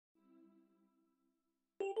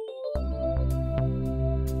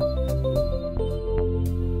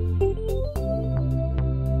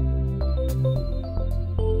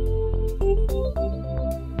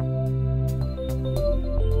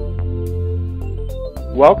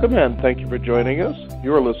Welcome and thank you for joining us.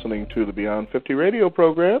 You are listening to the Beyond 50 radio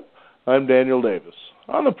program. I'm Daniel Davis.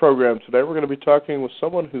 On the program today, we're going to be talking with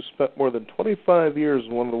someone who spent more than 25 years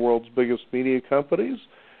in one of the world's biggest media companies,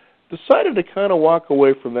 decided to kind of walk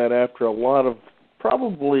away from that after a lot of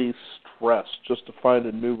probably stress just to find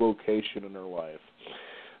a new vocation in her life.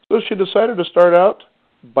 So she decided to start out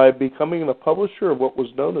by becoming the publisher of what was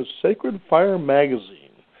known as Sacred Fire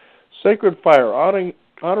magazine. Sacred Fire,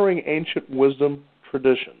 honoring ancient wisdom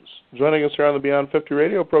traditions. Joining us here on the Beyond 50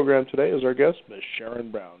 radio program today is our guest, Ms. Sharon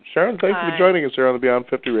Brown. Sharon, thank you for joining us here on the Beyond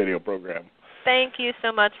 50 radio program. Thank you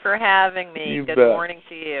so much for having me. You Good bet. morning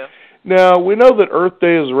to you. Now, we know that Earth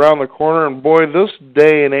Day is around the corner, and boy, this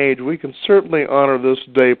day and age, we can certainly honor this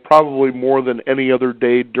day probably more than any other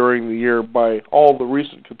day during the year by all the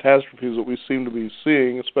recent catastrophes that we seem to be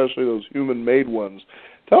seeing, especially those human-made ones.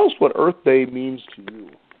 Tell us what Earth Day means to you.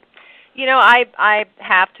 You know, I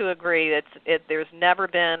have to agree. There's never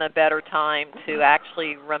been a better time to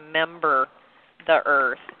actually remember the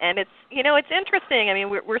Earth, and it's interesting. I mean,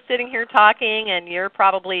 we're sitting here talking, and you're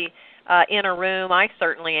probably in a room. I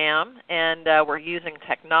certainly am, and we're using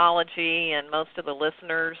technology, and most of the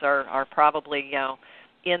listeners are probably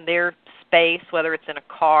in their space, whether it's in a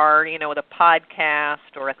car, with a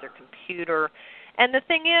podcast or at their computer. And the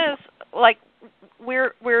thing is, like,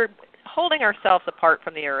 we're holding ourselves apart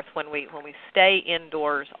from the Earth when we stay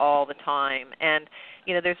indoors all the time, and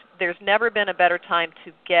there's never been a better time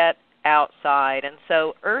to get outside. And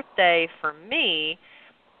so Earth Day for me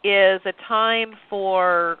is a time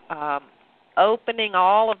for opening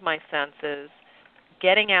all of my senses,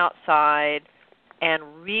 getting outside, and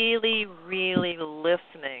really, really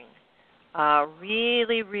listening,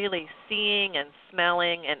 really seeing and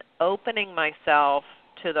smelling and opening myself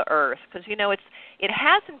to the Earth, because it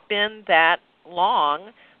hasn't been that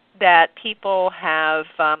long that people have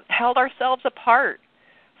held ourselves apart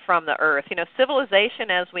from the Earth.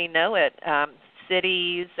 Civilization as we know it,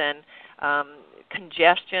 cities and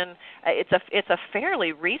congestion, it's a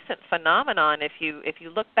fairly recent phenomenon. If you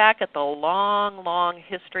look back at the long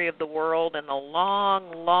history of the world and the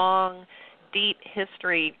long deep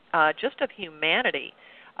history just of humanity,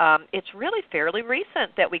 it's really fairly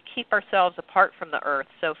recent that we keep ourselves apart from the Earth.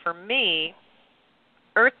 So for me,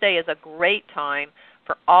 Earth Day is a great time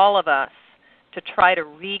for all of us to try to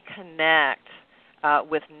reconnect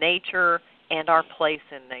with nature and our place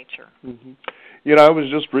in nature. Mm-hmm. I was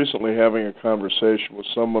just recently having a conversation with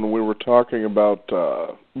someone. We were talking about,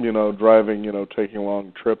 driving, taking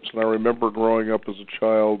long trips. And I remember growing up as a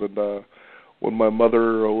child, and when my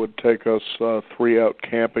mother would take us 3 out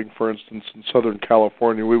camping, for instance, in Southern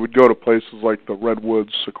California, we would go to places like the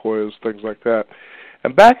Redwoods, Sequoias, things like that.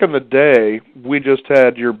 And back in the day, we just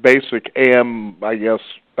had your basic AM,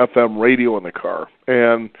 FM radio in the car.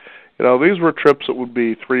 And these were trips that would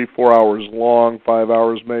be 3-4 hours long, 5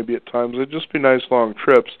 hours maybe at times. They'd just be nice long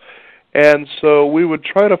trips. And so we would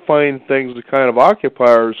try to find things to kind of occupy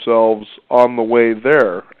ourselves on the way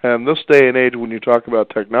there. And this day and age, when you talk about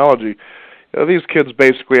technology, these kids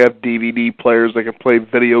basically have DVD players. They can play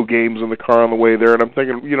video games in the car on the way there. And I'm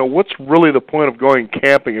thinking, what's really the point of going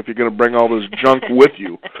camping if you're going to bring all this junk with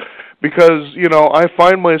you? Because, I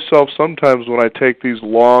find myself sometimes when I take these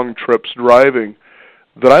long trips driving,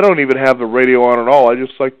 that I don't even have the radio on at all. I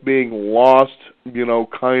just like being lost,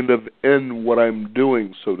 kind of in what I'm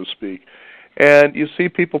doing, so to speak. And you see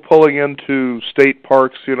people pulling into state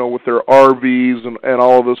parks, with their RVs and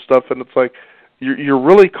all of this stuff, and it's like, you're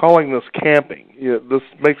really calling this camping. This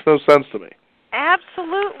makes no sense to me.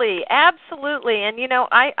 Absolutely. And,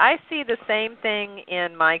 I see the same thing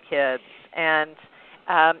in my kids. And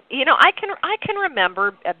I can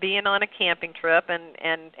remember being on a camping trip,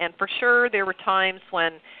 and for sure there were times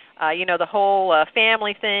when, the whole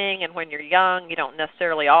family thing, and when you're young, you don't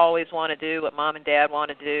necessarily always want to do what mom and dad want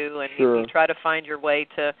to do, and sure. you try to find your way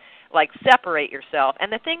to, separate yourself.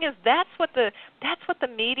 And the thing is, that's what the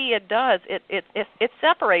media does. It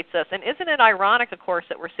separates us. And isn't it ironic, of course,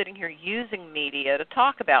 that we're sitting here using media to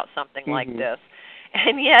talk about something like this,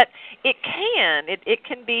 and yet it can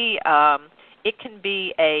be. It can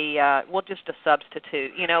be just a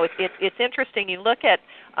substitute. It's interesting. You look at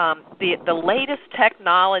the latest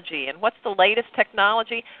technology, and what's the latest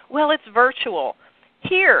technology? Well, it's virtual.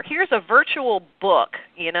 Here's a virtual book.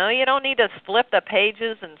 You don't need to flip the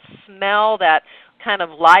pages and smell that kind of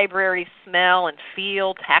library smell and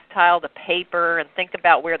feel tactile the paper and think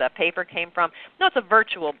about where the paper came from. No, it's a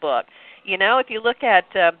virtual book. If you look at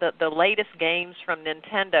the latest games from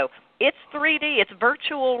Nintendo, it's 3D. It's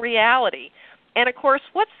virtual reality. And of course,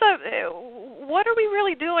 what what are we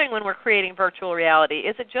really doing when we're creating virtual reality?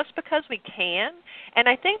 Is it just because we can? And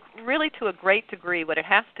I think really to a great degree what it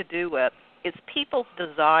has to do with is people's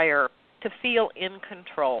desire to feel in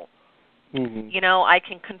control. Mm-hmm. You know, I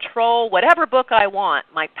can control whatever book I want.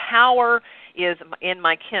 My power is in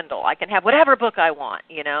my Kindle. I can have whatever book I want,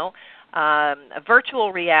 you know. A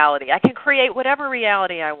virtual reality. I can create whatever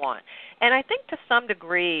reality I want. And I think to some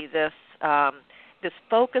degree this this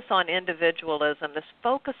focus on individualism, this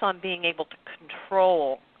focus on being able to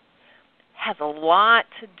control has a lot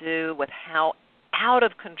to do with how out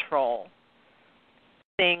of control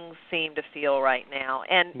things seem to feel right now.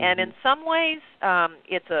 And in some ways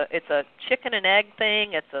it's a chicken and egg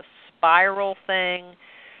thing, it's a spiral thing.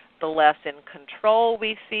 The less in control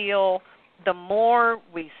we feel, the more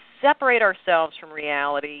we separate ourselves from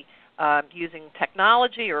reality using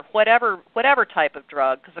technology or whatever type of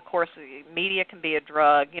drug, because of course media can be a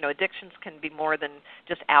drug. You know, addictions can be more than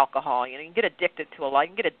just alcohol. You know, you can get addicted to a lot. You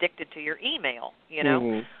can get addicted to your email. You know,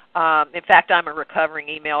 in fact, I'm a recovering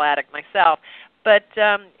email addict myself. But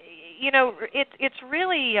you know, it's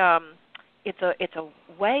really it's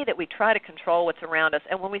a way that we try to control what's around us.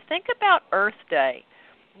 And when we think about Earth Day,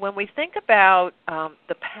 when we think about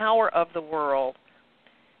the power of the world,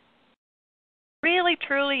 really,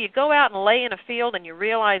 truly, you go out and lay in a field and you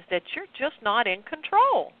realize that you're just not in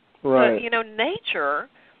control. Right. So, you know, nature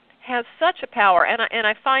has such a power, and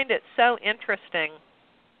I find it so interesting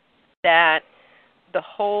that the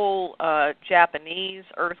whole Japanese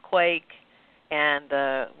earthquake and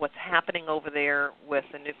what's happening over there with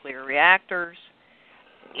the nuclear reactors,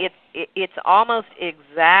 it's almost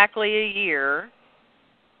exactly a year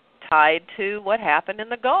tied to what happened in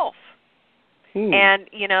the Gulf. And,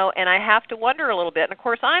 you know, and I have to wonder a little bit. And, of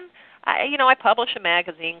course, I publish a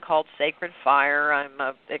magazine called Sacred Fire. I'm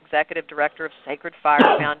a executive director of Sacred Fire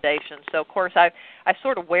Foundation. So, of course, I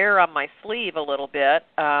sort of wear on my sleeve a little bit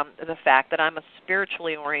the fact that I'm a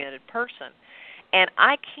spiritually oriented person. And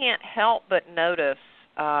I can't help but notice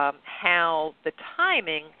how the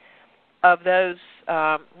timing of those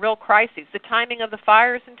real crises, the timing of the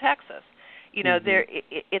fires in Texas, you know,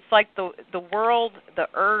 it's like the world, the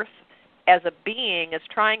earth, as a being is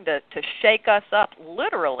trying to shake us up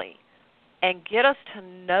literally and get us to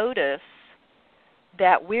notice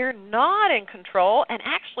that we're not in control, and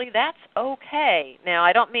actually that's okay. Now,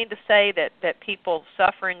 I don't mean to say that people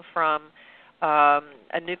suffering from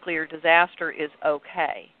a nuclear disaster is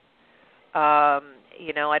okay.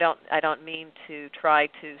 You know, I don't mean to try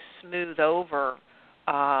to smooth over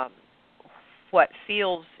what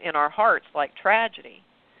feels in our hearts like tragedy.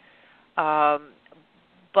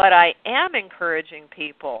 But I am encouraging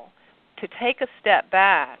people to take a step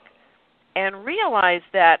back and realize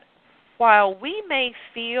that while we may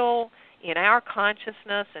feel in our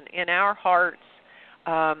consciousness and in our hearts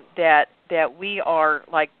that we are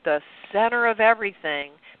like the center of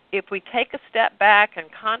everything, if we take a step back and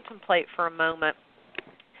contemplate for a moment,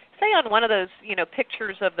 say on one of those, you know,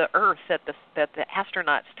 pictures of the Earth that the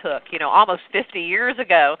astronauts took, you know, almost 50 years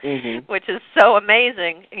ago, which is so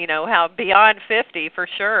amazing, you know, how beyond 50 for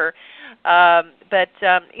sure. But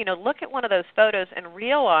you know, look at one of those photos and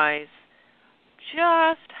realize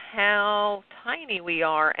just how tiny we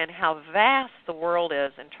are and how vast the world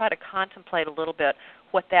is, and try to contemplate a little bit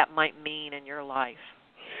what that might mean in your life.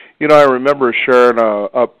 You know, I remember sharing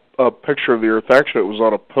a picture of the Earth. Actually, it was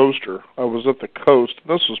on a poster. I was at the coast.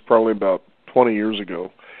 This was probably about 20 years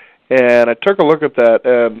ago. And I took a look at that,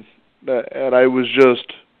 and I was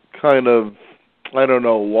just kind of, I don't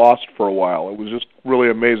know, lost for a while. It was just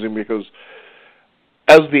really amazing because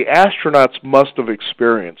as the astronauts must have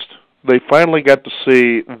experienced, they finally got to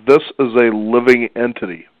see this is a living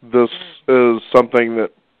entity. This is something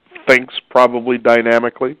that thinks probably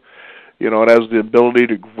dynamically. You know, it has the ability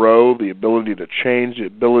to grow, the ability to change, the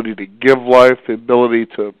ability to give life, the ability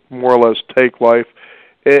to more or less take life.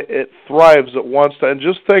 It thrives, it wants to, and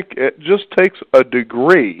just think, it just takes a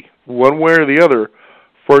degree, one way or the other,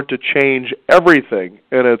 for it to change everything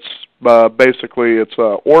in its, basically its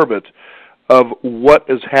orbit of what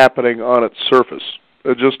is happening on its surface.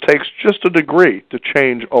 It just takes just a degree to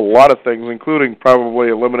change a lot of things, including probably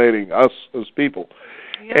eliminating us as people.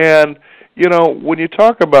 Yeah. And you know, when you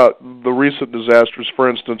talk about the recent disasters, for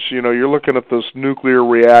instance, you know, you're looking at this nuclear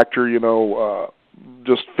reactor, you know,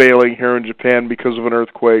 just failing here in Japan because of an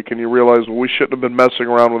earthquake, and you realize, well, we shouldn't have been messing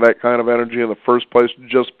around with that kind of energy in the first place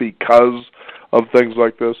just because of things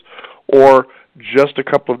like this. Or Just a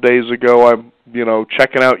couple of days ago, I'm,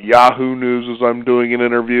 checking out Yahoo News as I'm doing an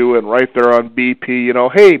interview, and right there on BP,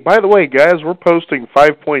 hey, by the way, guys, we're posting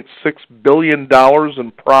 $5.6 billion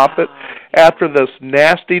in profit after this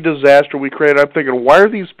nasty disaster we created. I'm thinking, why are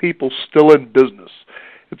these people still in business?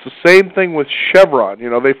 It's the same thing with Chevron.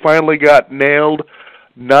 They finally got nailed.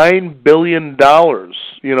 $9 billion,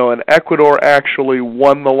 and Ecuador actually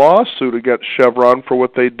won the lawsuit against Chevron for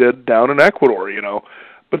what they did down in Ecuador,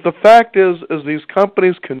 But the fact is these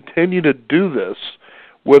companies continue to do this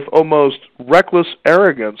with almost reckless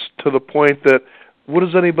arrogance to the point that what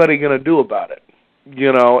is anybody going to do about it?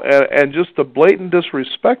 And just the blatant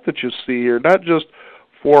disrespect that you see here, not just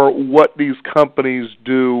for what these companies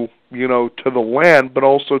do, to the land, but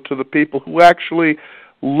also to the people who actually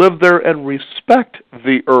live there and respect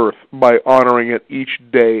the earth by honoring it each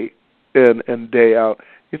day in and day out.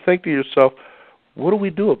 You think to yourself, what do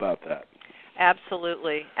we do about that?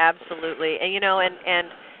 Absolutely, absolutely. And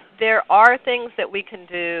there are things that we can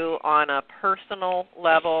do on a personal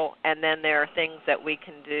level, and then there are things that we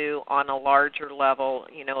can do on a larger level,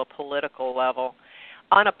 a political level.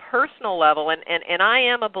 On a personal level, and I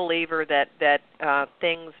am a believer that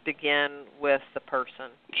things begin with the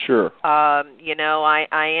person. Sure. I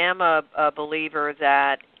am a believer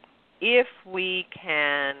that if we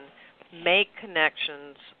can make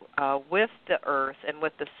connections with the earth and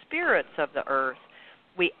with the spirits of the earth,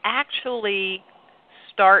 we actually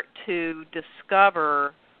start to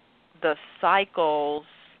discover the cycles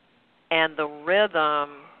and the rhythm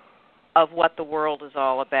of what the world is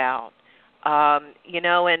all about.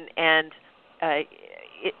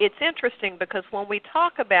 It's interesting because when we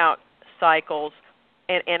talk about cycles,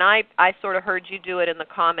 and I sort of heard you do it in the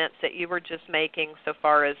comments that you were just making so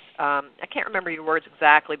far as, I can't remember your words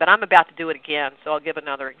exactly, but I'm about to do it again, so I'll give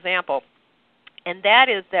another example. And that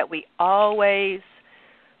is that we always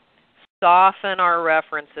soften our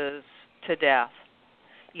references to death.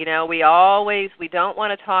 We don't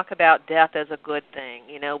want to talk about death as a good thing.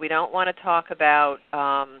 We don't want to talk about,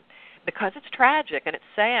 because it's tragic and it's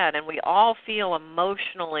sad, and we all feel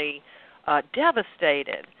emotionally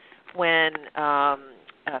devastated when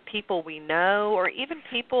people we know or even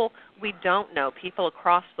people we don't know, people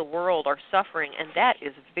across the world are suffering, and that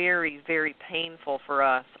is very, very painful for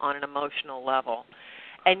us on an emotional level.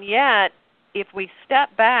 And yet, if we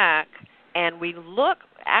step back and we look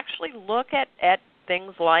at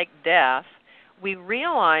things like death, we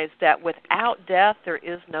realize that without death there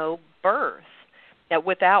is no birth, that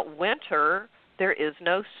without winter there is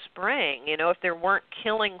no spring. If there weren't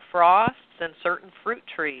killing frosts, then certain fruit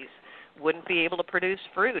trees wouldn't be able to produce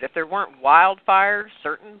fruit. If there weren't wildfires,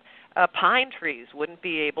 certain pine trees wouldn't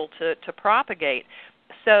be able to propagate.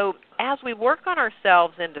 So as we work on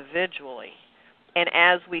ourselves individually, and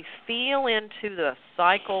as we feel into the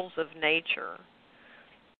cycles of nature,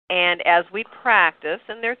 and as we practice,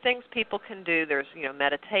 and there are things people can do, there's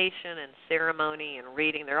meditation and ceremony and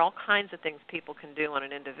reading, there are all kinds of things people can do on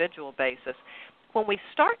an individual basis. When we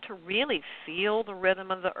start to really feel the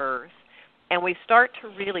rhythm of the earth, and we start to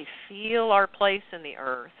really feel our place in the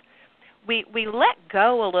earth, we let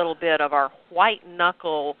go a little bit of our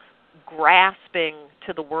white-knuckle grasping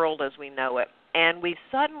to the world as we know it, and we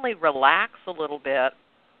suddenly relax a little bit,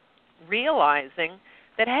 realizing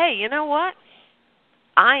that, hey, you know what?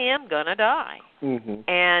 I am going to die. Mm-hmm.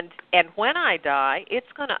 And when I die,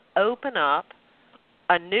 it's going to open up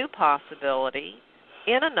a new possibility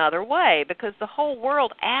in another way, because the whole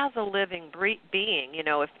world as a living being,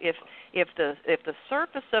 if the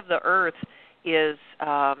surface of the earth is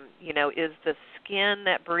is the skin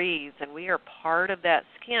that breathes, and we are part of that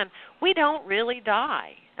skin, we don't really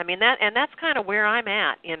die. I mean, that's kind of where I'm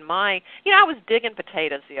at in my, I was digging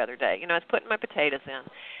potatoes the other day. I was putting my potatoes in,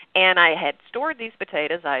 and I had stored these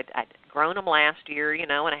potatoes. I'd grown them last year,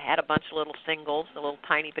 and I had a bunch of little singles, the little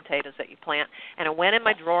tiny potatoes that you plant, and I went in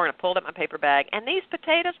my drawer and I pulled up my paper bag, and these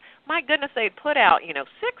potatoes, my goodness, they'd put out, 6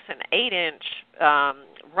 and 8 inch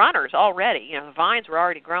runners already. The vines were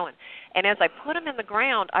already growing. And as I put them in the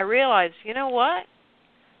ground, I realized, you know what?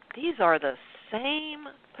 These are the same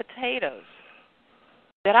potatoes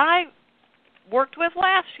that I worked with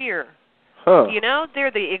last year. Huh.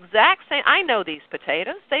 They're the exact same. I know these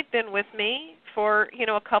potatoes. They've been with me for,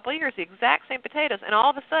 a couple of years, the exact same potatoes. And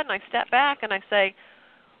all of a sudden I step back and I say,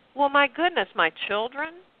 well, my goodness, my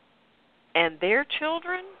children and their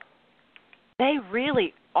children, they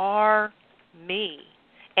really are me.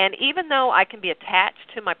 And even though I can be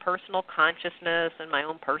attached to my personal consciousness and my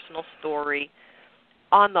own personal story,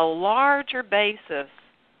 on the larger basis,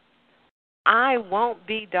 I won't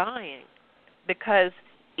be dying, because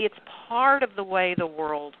it's part of the way the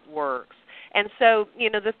world works. And so,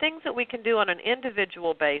 the things that we can do on an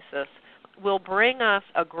individual basis will bring us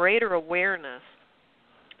a greater awareness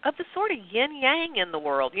of the sort of yin-yang in the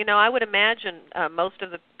world. I would imagine most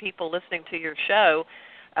of the people listening to your show,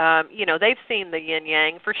 they've seen the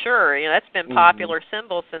yin-yang for sure. That's been popular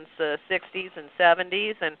symbol since the 60s and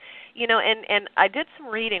 70s. And, and I did some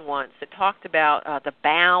reading once that talked about the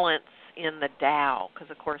balance in the Tao, because,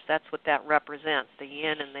 of course, that's what that represents, the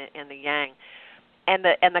yin and the yang. And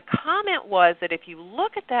the comment was that if you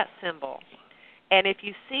look at that symbol, and if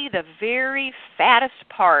you see the very fattest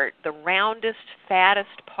part, the roundest, fattest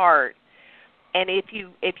part, and if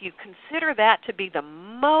you consider that to be the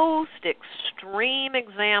most extreme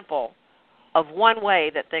example of one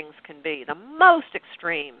way that things can be, the most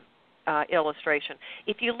extreme illustration,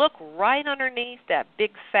 if you look right underneath that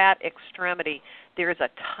big fat extremity, there is a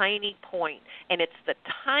tiny point, and it's the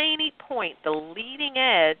tiny point, the leading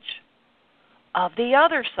edge of the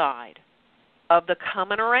other side of the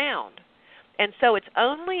coming around. And so it's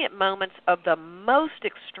only at moments of the most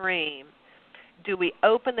extreme do we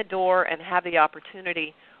open the door and have the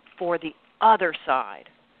opportunity for the other side.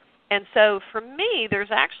 And so for me, there's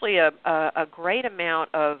actually a great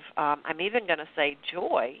amount of, I'm even going to say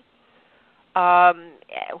joy,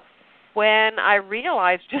 when I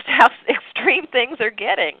realize just how extreme things are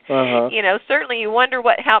getting. Certainly you wonder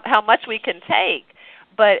how much we can take.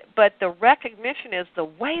 But the recognition is the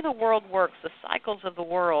way the world works, the cycles of the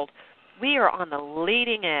world, we are on the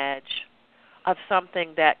leading edge of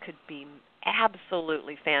something that could be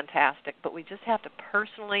absolutely fantastic, but we just have to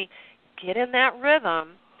personally get in that rhythm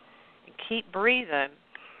and keep breathing.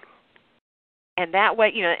 And that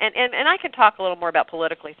way, and I can talk a little more about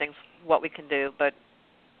politically things, what we can do, but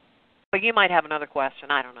you might have another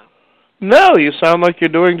question. I don't know. No, you sound like you're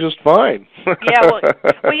doing just fine. Yeah, well,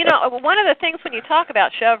 one of the things when you talk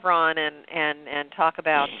about Chevron and talk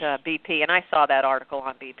about BP, and I saw that article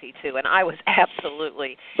on BP too, and I was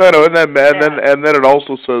absolutely. No, and then it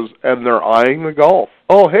also says, and they're eyeing the Gulf.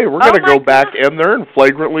 Oh, hey, we're going to go back in there and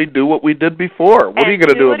flagrantly do what we did before. What are you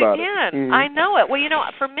going to do about it? Mm-hmm. I know it. Well,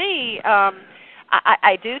 for me,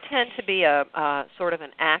 I do tend to be a sort of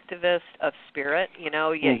an activist of spirit.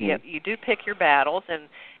 You do pick your battles, and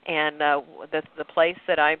the place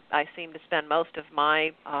that I seem to spend most of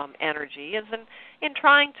my energy is in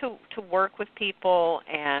trying to work with people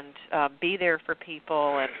and be there for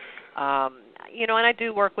people, and and I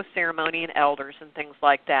do work with ceremony and elders and things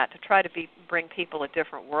like that to try to bring people a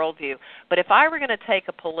different worldview. But if I were going to take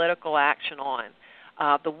a political action on,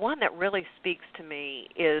 the one that really speaks to me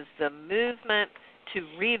is the movement to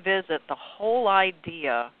revisit the whole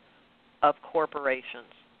idea of corporations.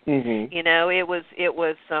 Mm-hmm. It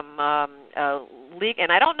was some legal,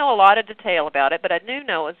 and I don't know a lot of detail about it, but I do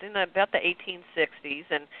know it was in about the 1860s,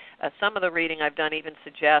 and some of the reading I've done even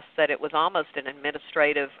suggests that it was almost an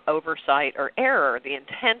administrative oversight or error, the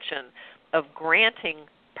intention of granting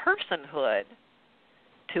personhood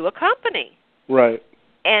to a company. Right.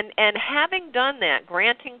 And having done that,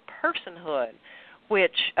 granting personhood,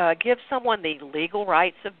 which gives someone the legal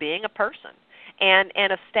rights of being a person, and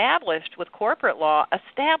established with corporate law,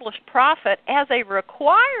 established profit as a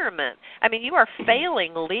requirement. I mean, you are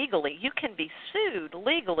failing legally. You can be sued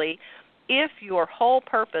legally if your whole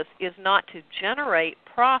purpose is not to generate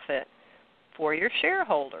profit for your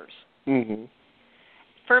shareholders. Mm-hmm.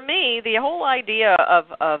 For me, the whole idea of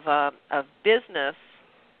business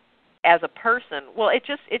as a person, well, it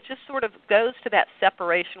just sort of goes to that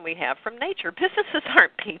separation we have from nature. Businesses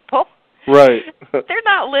aren't people. Right. They're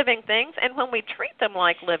not living things, and when we treat them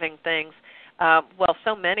like living things,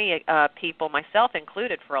 so many people, myself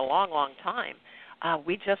included for a long, long time,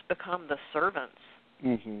 we just become the servants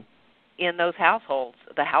in those households,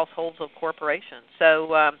 the households of corporations.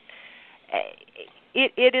 So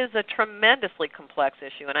it is a tremendously complex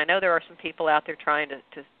issue, and I know there are some people out there trying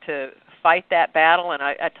to fight that battle, and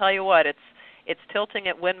I tell you what, it's tilting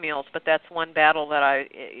at windmills, but that's one battle that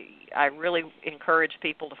I really encourage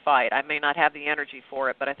people to fight. I may not have the energy for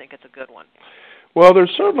it, but I think it's a good one. Well,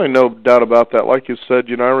 there's certainly no doubt about that. Like you said,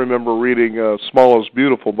 I remember reading "Small is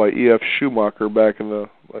Beautiful" by E.F. Schumacher back in the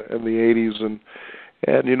 80s, and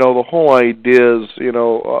the whole idea is,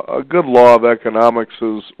 a good law of economics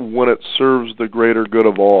is when it serves the greater good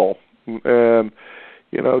of all. And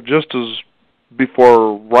just as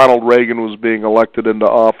before Ronald Reagan was being elected into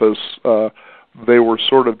office, they were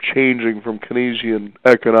sort of changing from Keynesian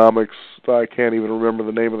economics. I can't even remember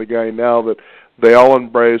the name of the guy now, that they all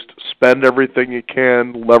embraced spend everything you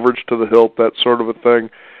can, leverage to the hilt, that sort of a thing,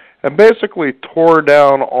 and basically tore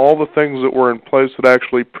down all the things that were in place that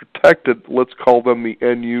actually protected, let's call them the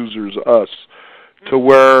end users, us, to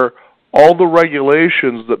where all the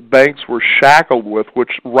regulations that banks were shackled with,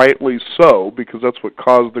 which rightly so, because that's what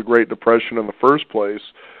caused the Great Depression in the first place,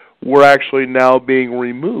 were actually now being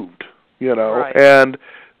removed, you know. Right. And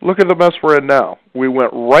look at the mess we're in now. We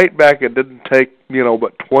went right back. It didn't take, you know,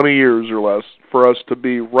 but 20 years or less for us to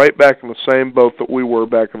be right back in the same boat that we were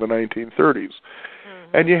back in the 1930s.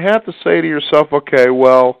 Mm-hmm. And you have to say to yourself, okay,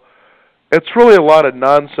 well, it's really a lot of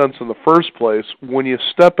nonsense in the first place. When you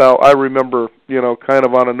step out, I remember, you know, kind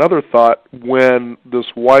of on another thought, when this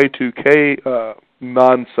Y2K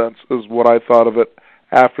nonsense is what I thought of it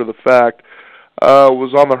after the fact,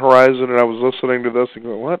 was on the horizon, and I was listening to this and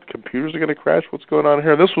going, what, computers are going to crash? What's going on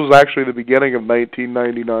here? And this was actually the beginning of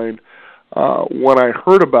 1999 when I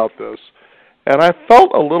heard about this, and I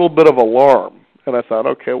felt a little bit of alarm, and I thought,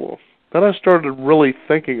 okay, well, then I started really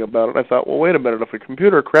thinking about it, and I thought, well, wait a minute, if a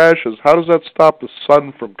computer crashes, how does that stop the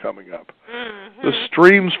sun from coming up? Mm-hmm. The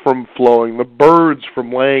streams from flowing, the birds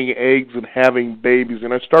from laying eggs and having babies,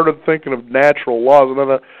 and I started thinking of natural laws, and I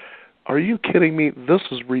thought, are you kidding me? This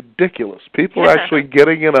is ridiculous. People are actually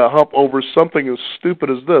getting in a hump over something as stupid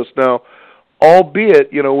as this. Now,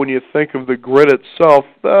 albeit, you know, when you think of the grid itself,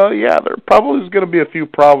 yeah, there probably is going to be a few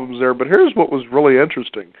problems there, but here's what was really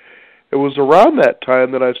interesting. It was around that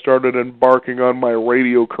time that I started embarking on my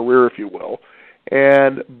radio career, if you will,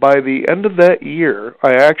 and by the end of that year,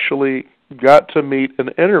 I actually got to meet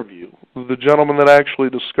and interview the gentleman that actually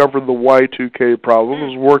discovered the Y2K problem,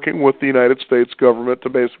 was working with the United States government to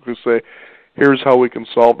basically say, here's how we can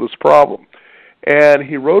solve this problem. And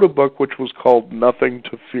he wrote a book which was called Nothing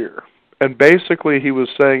to Fear. And basically he was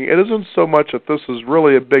saying it isn't so much that this is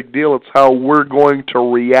really a big deal, it's how we're going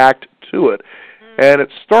to react to it. And it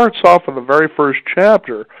starts off in the very first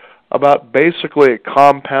chapter about basically a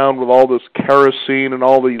compound with all this kerosene and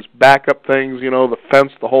all these backup things, you know, the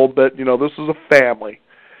fence, the whole bit. You know, this is a family.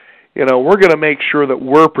 You know, we're going to make sure that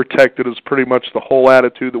we're protected is pretty much the whole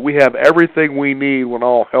attitude, that we have everything we need when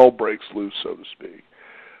all hell breaks loose, so to speak.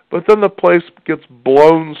 But then the place gets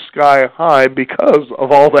blown sky high because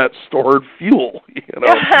of all that stored fuel, you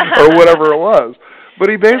know, or whatever it was. But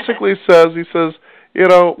he basically says, you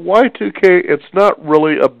know, Y2K, it's not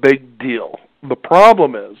really a big deal. The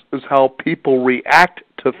problem is how people react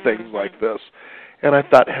to things like this. And I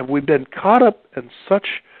thought, have we been caught up in such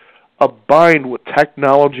a bind with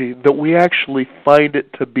technology that we actually find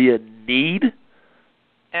it to be a need?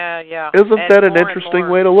 Yeah. Isn't that an interesting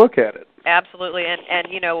way to look at it? Absolutely. And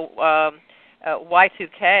you know,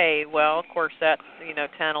 Y2K, well, of course, that's, you know,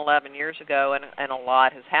 10, 11 years ago, and a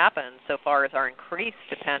lot has happened so far as our increased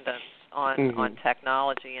dependence on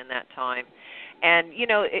technology in that time. And, you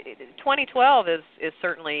know, 2012 is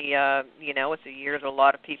certainly, you know, it's a year that a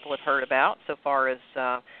lot of people have heard about so far as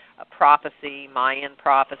prophecy, Mayan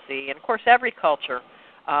prophecy. And, of course, every culture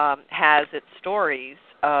has its stories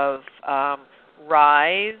of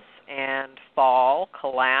rise and fall,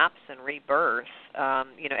 collapse, and rebirth,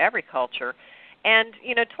 you know, every culture. And,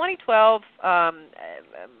 you know, 2012,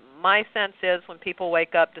 my sense is when people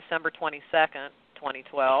wake up December 22nd,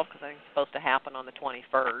 2012, because I think it's supposed to happen on the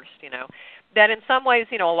 21st, you know, that in some ways,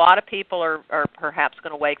 you know, a lot of people are perhaps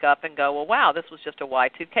going to wake up and go, well, wow, this was just a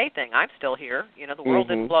Y2K thing. I'm still here. You know, the world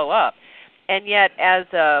didn't blow up. And yet, as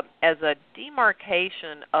a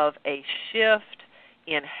demarcation of a shift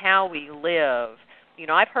in how we live, you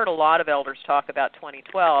know, I've heard a lot of elders talk about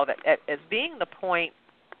 2012 as being the point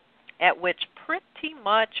at which pretty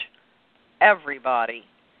much everybody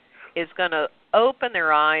is going to open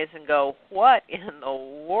their eyes and go, what in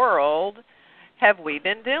the world have we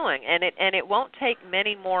been doing? And it won't take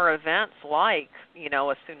many more events like, you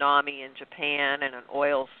know, a tsunami in Japan and an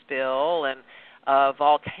oil spill and a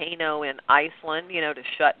volcano in Iceland, you know, to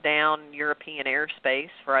shut down European airspace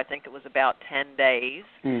for, I think it was about 10 days.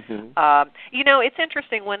 You know, it's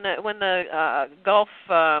interesting when the Gulf,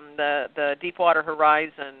 the Deepwater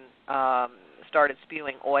Horizon started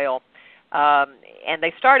spewing oil. And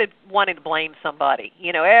they started wanting to blame somebody.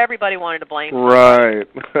 You know, everybody wanted to blame somebody. Right.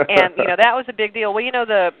 And, you know, that was a big deal. Well, you know,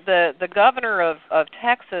 the governor of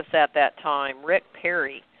Texas at that time, Rick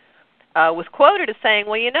Perry, was quoted as saying,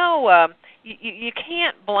 well, you know, you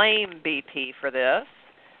can't blame BP for this.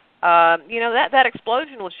 You know, that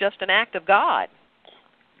explosion was just an act of God.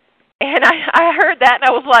 And I heard that, and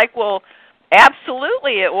I was like, well,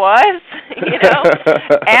 absolutely it was. You know,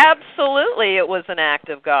 absolutely it was an act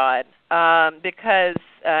of God. Because,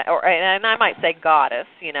 and I might say goddess,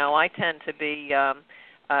 you know, I tend to be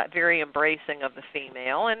very embracing of the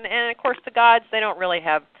female. And of course, the gods, they don't really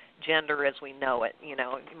have gender as we know it. You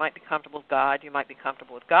know, you might be comfortable with God, you might be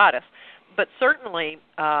comfortable with goddess. But certainly,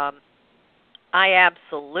 I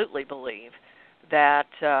absolutely believe that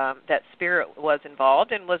spirit was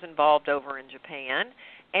involved, and was involved over in Japan,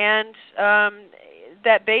 and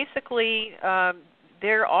that basically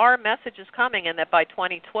there are messages coming, and that by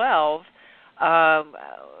 2012,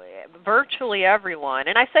 virtually everyone,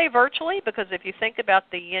 and I say virtually because if you think about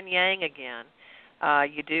the yin-yang again,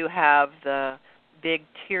 you do have the big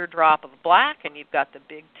teardrop of black, and you've got the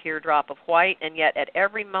big teardrop of white, and yet at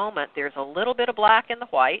every moment there's a little bit of black in the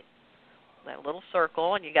white, that little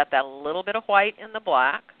circle, and you got that little bit of white in the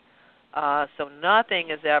black. So nothing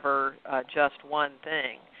is ever just one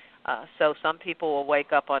thing. So some people will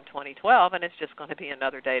wake up on 2012 and it's just going to be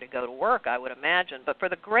another day to go to work, I would imagine. But for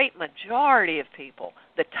the great majority of people,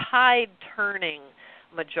 the tide-turning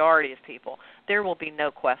majority of people, there will be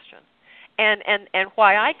no question. And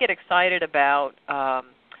why I get excited about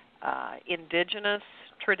indigenous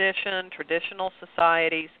tradition, traditional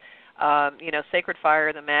societies, Sacred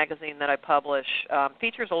Fire, the magazine that I publish,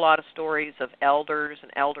 features a lot of stories of elders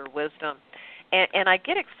and elder wisdom. And I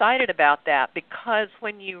get excited about that because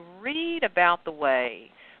when you read about the way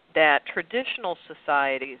that traditional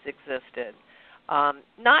societies existed,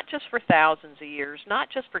 not just for thousands of years, not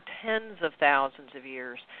just for tens of thousands of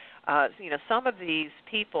years, some of these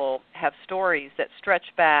people have stories that stretch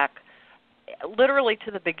back literally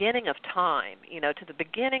to the beginning of time, to the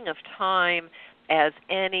beginning of time as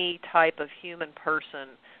any type of human person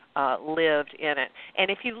lived in it. And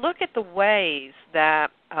if you look at the ways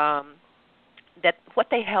that what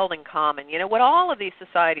they held in common, what all of these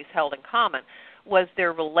societies held in common was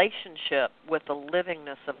their relationship with the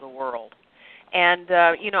livingness of the world. And,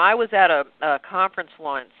 I was at a conference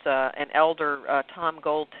once, an elder, Tom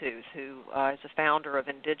Goldtooth, who is the founder of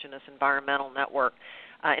Indigenous Environmental Network.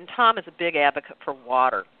 And Tom is a big advocate for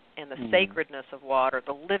water and the sacredness of water,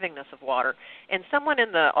 the livingness of water. And someone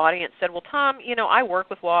in the audience said, well, Tom, I work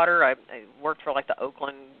with water. I worked for, the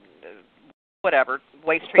Oakland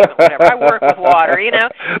waste treatment, whatever. I work with water,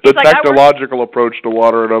 The technological approach to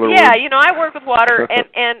water, in other words. Yeah, I work with water,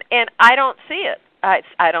 and I don't see it.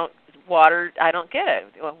 I don't get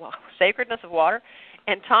it. Sacredness of water.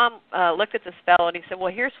 And Tom looked at this fellow, and he said,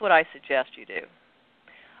 well, here's what I suggest you do.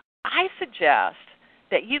 I suggest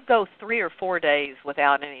that you go 3 or 4 days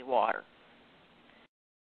without any water.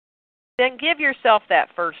 Then give yourself that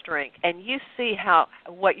first drink, and you see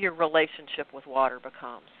what your relationship with water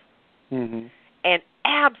becomes. Mm-hmm. And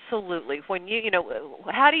absolutely, when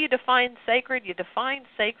how do you define sacred? You define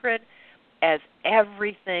sacred as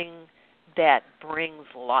everything that brings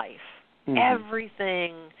life. Mm-hmm.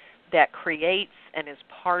 Everything that creates and is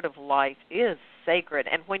part of life is sacred.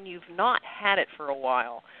 And when you've not had it for a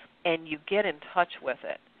while and you get in touch with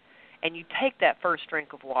it, and you take that first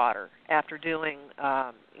drink of water after doing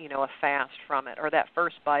a fast from it, or that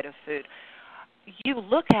first bite of food, you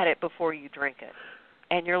look at it before you drink it.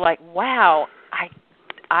 And you're like, wow,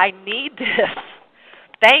 I need this.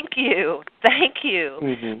 Thank you.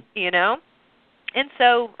 Mm-hmm. And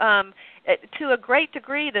so to a great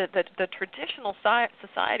degree, the traditional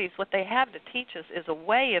societies, what they have to teach us is a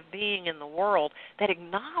way of being in the world that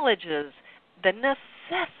acknowledges the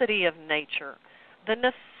necessity of nature, the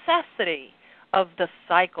necessity of the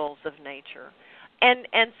cycles of nature. And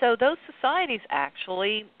so those societies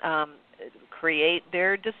actually create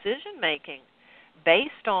their decision-making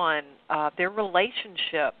based on their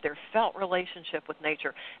relationship, their felt relationship with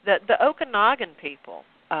nature. The Okanagan people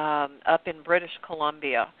up in British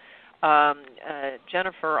Columbia,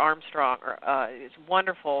 Jennifer Armstrong is a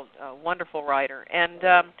wonderful writer, and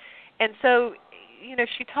so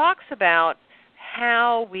she talks about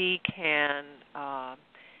how we can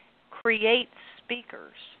create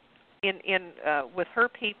speakers in with her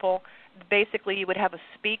people. Basically, you would have a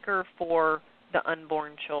speaker for the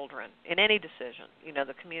unborn children in any decision.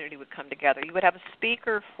 The community would come together. You would have a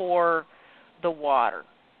speaker for the water.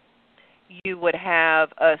 You would have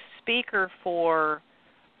a speaker for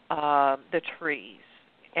the trees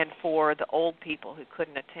and for the old people who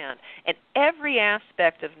couldn't attend. And every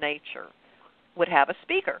aspect of nature would have a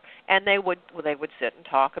speaker, and they would sit and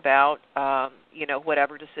talk about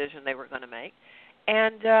whatever decision they were going to make.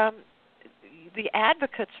 And the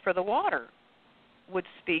advocates for the water would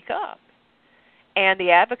speak up, and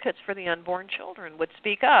the advocates for the unborn children would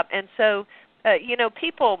speak up. And so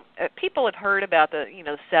people have heard about the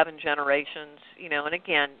 7 generations, and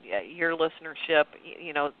again, your listenership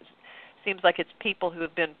seems like it's people who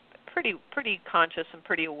have been pretty conscious and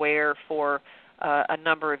pretty aware for a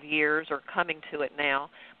number of years, or coming to it now.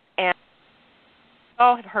 And we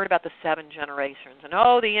all have heard about the 7 generations, and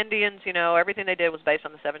the Indians, everything they did was based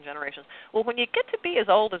on the 7 generations. Well, when you get to be as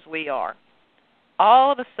old as we are,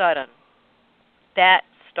 all of a sudden that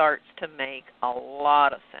starts to make a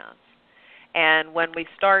lot of sense. And when we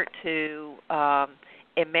start to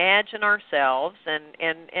imagine ourselves, and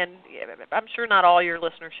I'm sure not all your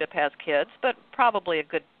listenership has kids, but probably a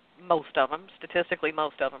good most of them, statistically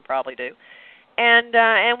most of them probably do.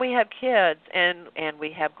 And we have kids, and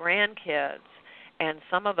we have grandkids, and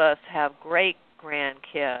some of us have great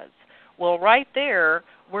grandkids. Well, right there,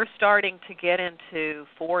 we're starting to get into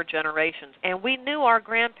 4 generations. And we knew our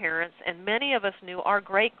grandparents, and many of us knew our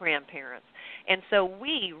great-grandparents. And so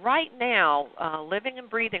we, right now, living and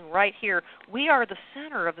breathing right here, we are the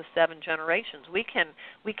center of the 7 generations. We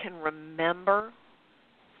can remember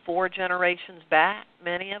 4 generations back,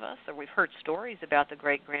 many of us, or we've heard stories about the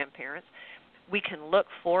great-grandparents. We can look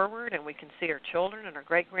forward, and we can see our children and our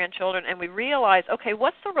great-grandchildren, and we realize, okay,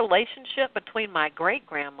 what's the relationship between my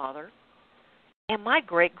great-grandmother and my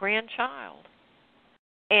great-grandchild?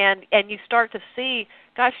 And you start to see,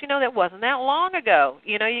 gosh, that wasn't that long ago.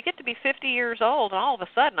 You get to be 50 years old, and all of a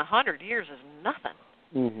sudden 100 years is nothing.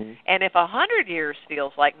 Mm-hmm. And if 100 years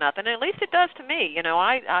feels like nothing, at least it does to me.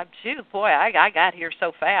 I got here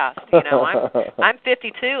so fast. I'm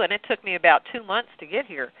 52, and it took me about 2 months to get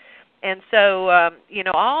here. And so,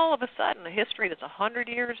 all of a sudden, a history that's 100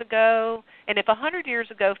 years ago, and if 100 years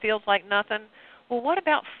ago feels like nothing, well, what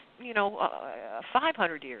about,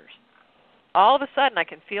 500 years? All of a sudden, I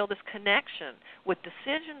can feel this connection with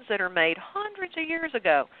decisions that are made hundreds of years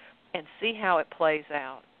ago and see how it plays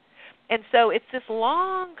out. And so it's this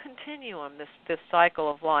long continuum, this cycle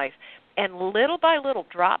of life. And little by little,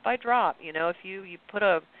 drop by drop, if you put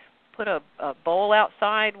a bowl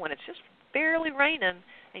outside when it's just barely raining,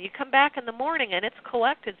 and you come back in the morning and it's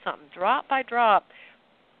collected something, drop by drop,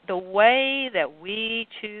 the way that we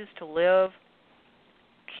choose to live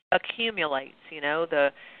accumulates.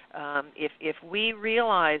 If we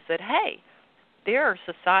realize that, hey, there are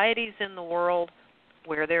societies in the world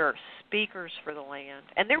where there are speakers for the land,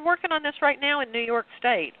 and they're working on this right now in New York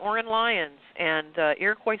State, Orin Lions and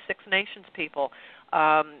Iroquois Six Nations people.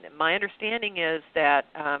 My understanding is that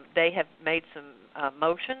they have made some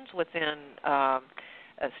motions within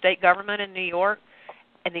state government in New York,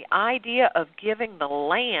 and the idea of giving the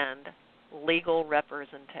land legal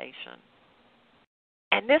representation.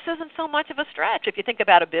 And this isn't so much of a stretch. If you think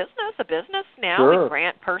about a business now, sure. We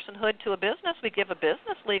grant personhood to a business. We give a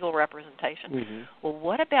business legal representation. Mm-hmm. Well,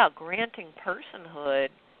 what about granting personhood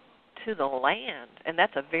to the land? And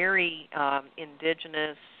that's a very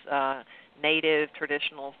indigenous, native,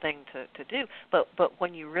 traditional thing to do. But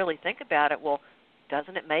when you really think about it, well,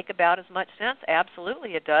 doesn't it make about as much sense?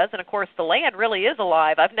 Absolutely it does. And, of course, the land really is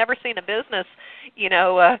alive. I've never seen a business,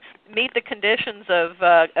 meet the conditions of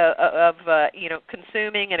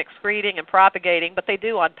consuming and excreting and propagating, but they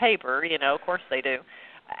do on paper, of course they do.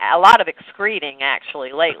 A lot of excreting,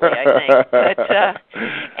 actually, lately, I think. But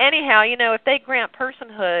anyhow, if they grant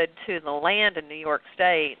personhood to the land in New York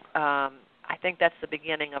State, I think that's the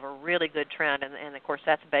beginning of a really good trend. And of course,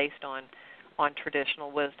 that's based on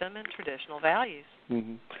traditional wisdom and traditional values.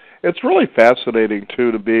 Mm-hmm. It's really fascinating,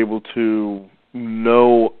 too, to be able to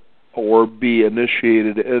know or be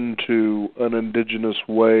initiated into an indigenous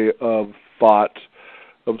way of thought,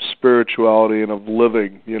 of spirituality, and of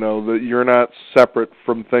living. That you're not separate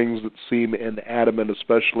from things that seem inanimate,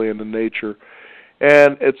 especially in the nature.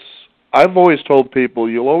 And I've always told people,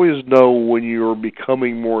 you'll always know when you're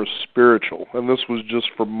becoming more spiritual, and this was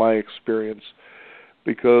just from my experience,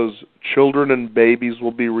 because children and babies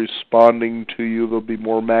will be responding to you. They'll be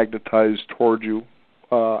more magnetized toward you,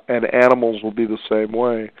 and animals will be the same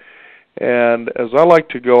way. And as I like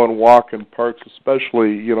to go and walk in parks,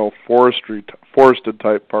 especially, forested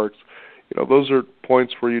type parks, those are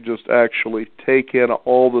points where you just actually take in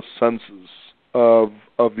all the senses of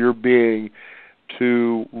your being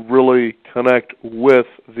to really connect with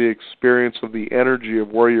the experience of the energy of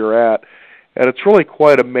where you're at. And it's really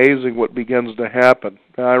quite amazing what begins to happen.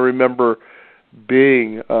 I remember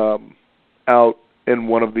being out in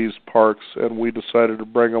one of these parks, and we decided to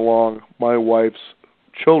bring along my wife's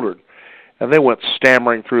children. And they went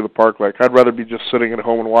stammering through the park like, I'd rather be just sitting at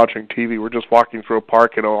home and watching TV. We're just walking through a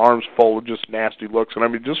park, arms full of just nasty looks.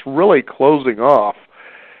 And just really closing off.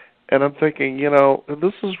 And I'm thinking,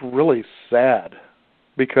 this is really sad.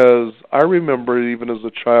 Because I remember even as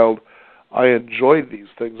a child, I enjoyed these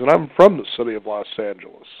things, and I'm from the city of Los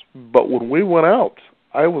Angeles. But when we went out,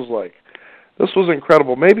 I was like, this was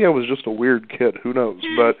incredible. Maybe I was just a weird kid, who knows?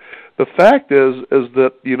 But the fact is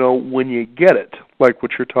that, when you get it, like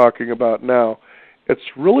what you're talking about now, it's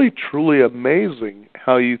really, truly amazing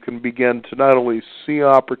how you can begin to not only see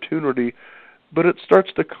opportunity, but it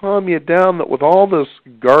starts to calm you down that with all this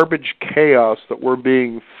garbage chaos that we're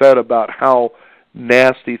being fed about how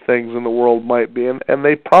nasty things in the world might be, and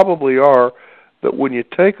they probably are, that when you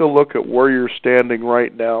take a look at where you're standing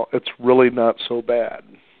right now, it's really not so bad.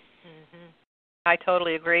 I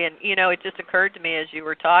totally agree. And, you know, it just occurred to me as you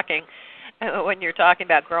were talking, when you're talking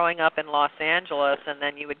about growing up in Los Angeles, and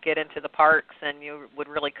then you would get into the parks and you would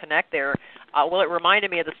really connect there. Well, it reminded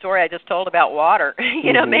me of the story I just told about water.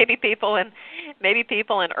 You know, maybe people in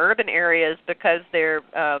urban areas, because they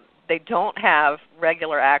don't have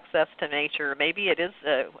regular access to nature. Maybe it is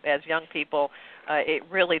as young people,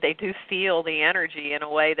 they do feel the energy in a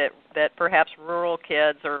way that perhaps rural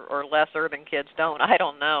kids or less urban kids don't. I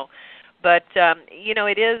don't know. But, you know,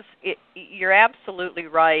 you're absolutely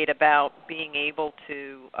right about being able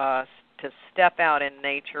to step out in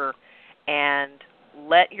nature and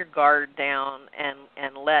let your guard down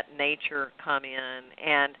and let nature come in.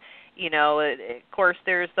 And, you know, of course,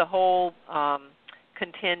 there's the whole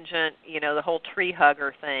contingent, you know, the whole tree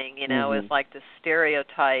hugger thing, you know, is like the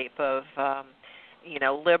stereotype of, you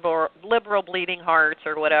know, liberal bleeding hearts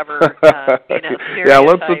or whatever, you know, yeah,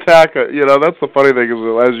 let's attack it. You know, that's the funny thing is,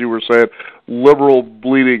 as you were saying, liberal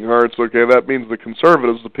bleeding hearts, okay, that means the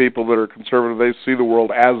conservatives, the people that are conservative, they see the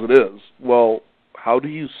world as it is. Well, how do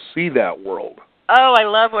you see that world? Oh, I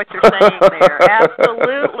love what you're saying there.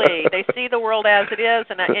 Absolutely. They see the world as it is,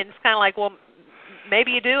 and it's kind of like, well,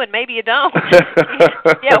 maybe you do and maybe you don't.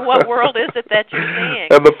 Yeah, what world is it that you're seeing?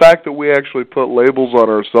 And the fact that we actually put labels on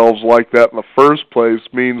ourselves like that in the first place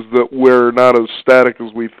means that we're not as static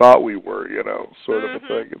as we thought we were, you know, sort of a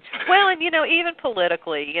thing. Well, and, you know, even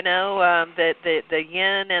politically, you know, the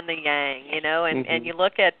yin and the yang, you know, and you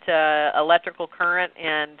look at electrical current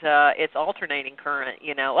and it's alternating current,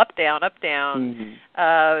 you know, up, down, up, down.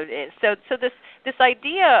 So this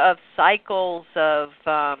idea of cycles of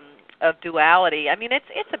duality, I mean,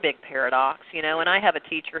 it's a big paradox, you know, and I have a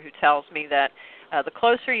teacher who tells me that the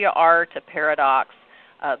closer you are to paradox,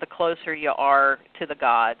 the closer you are to the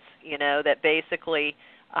gods, you know, that basically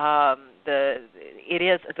the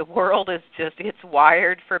world is just, it's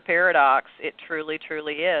wired for paradox. It truly,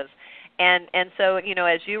 truly is. And so, you know,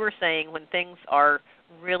 as you were saying, when things are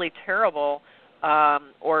really terrible,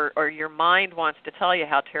 or your mind wants to tell you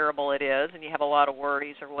how terrible it is and you have a lot of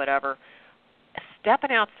worries or whatever,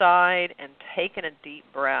 stepping outside and taking a deep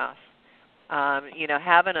breath, you know,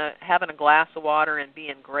 having a glass of water and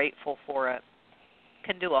being grateful for it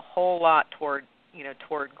can do a whole lot toward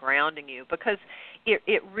grounding you, because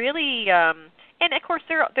it really and of course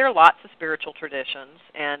there are lots of spiritual traditions,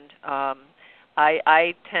 and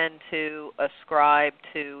I tend to ascribe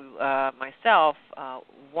to myself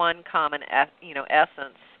one common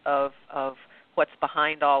essence of what's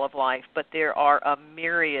behind all of life, but there are a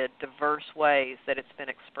myriad diverse ways that it's been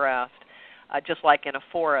expressed. Just like in a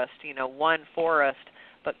forest, you know, one forest,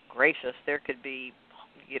 but gracious, there could be,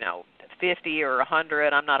 you know, 50 or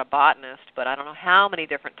 100. I'm not a botanist, but I don't know how many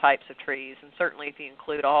different types of trees, and certainly if you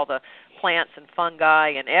include all the plants and fungi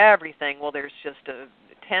and everything, well, there's just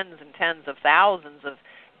tens and tens of thousands of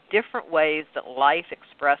different ways that life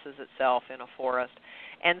expresses itself in a forest.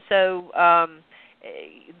 And so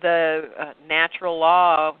the natural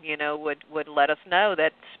law, you know, would let us know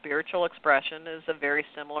that spiritual expression is a very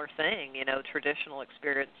similar thing, you know, traditional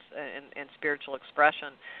experience and spiritual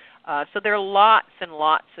expression. So there are lots and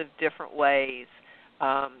lots of different ways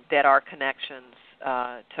that our connections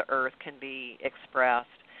to Earth can be expressed.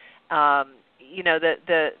 You know,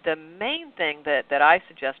 the main thing that I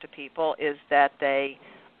suggest to people is that they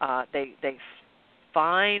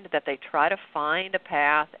try to find a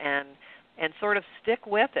path and sort of stick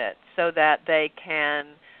with it, so that they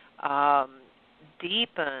can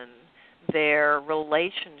deepen their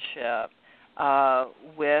relationship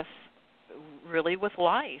with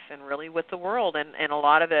life and really with the world. And a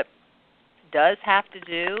lot of it does have to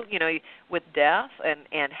do, you know, with death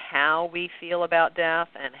and how we feel about death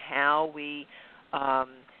and how we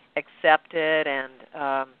accept it.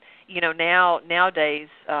 And, you know, nowadays,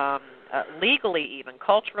 legally even,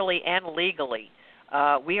 culturally and legally,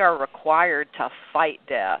 we are required to fight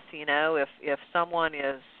death. You know, if someone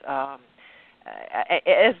is, as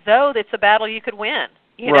though it's a battle you could win.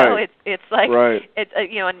 You know, it's like, it's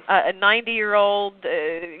you know, a 90-year-old,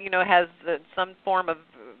 you know, has some form of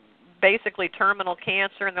basically terminal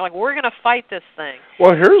cancer, and they're like, we're going to fight this thing.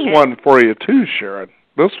 Well, here's one for you too, Sharon.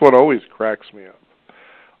 This one always cracks me up.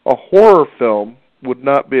 A horror film would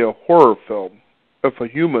not be a horror film if a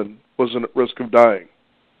human wasn't at risk of dying.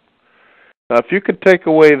 Now, if you could take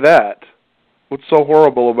away that, what's so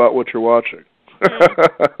horrible about what you're watching?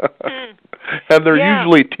 And they're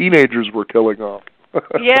usually teenagers we're killing off.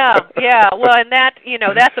 Yeah. Well, and that,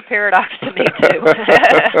 that's a paradox to me too.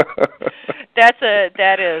 That's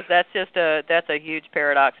a huge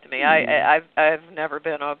paradox to me. I've never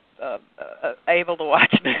been able to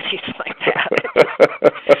watch movies like that.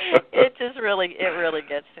 It just really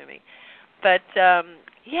gets to me. But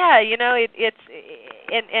yeah,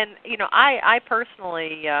 I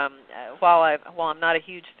personally, while I'm not a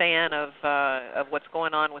huge fan of what's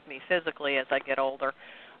going on with me physically as I get older,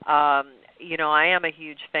 I am a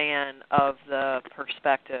huge fan of the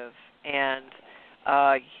perspective and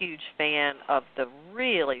a huge fan of the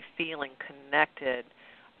really feeling connected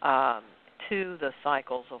to the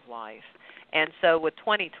cycles of life. And so with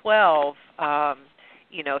 2012,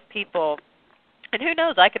 if people, and who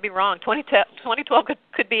knows, I could be wrong. 2012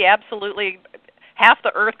 could be absolutely, half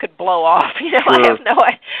the earth could blow off. Sure.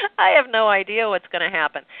 I have no idea what's going to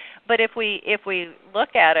happen. But if we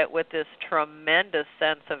look at it with this tremendous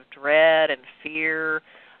sense of dread and fear,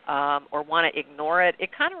 or want to ignore it, it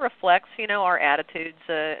kind of reflects, our attitudes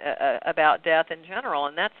about death in general,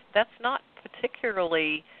 and that's not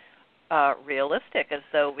particularly realistic, as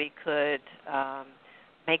though we could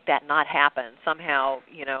make that not happen somehow.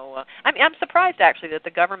 I'm surprised actually that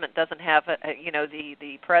the government doesn't have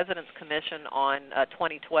the President's Commission on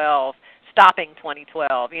 2012 stopping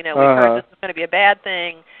 2012. We heard this is going to be a bad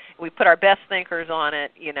thing. We put our best thinkers on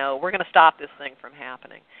it. We're going to stop this thing from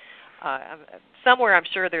happening. Somewhere I'm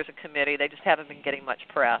sure there's a committee. They just haven't been getting much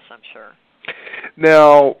press, I'm sure.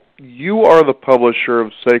 Now, you are the publisher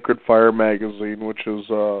of Sacred Fire magazine, which is,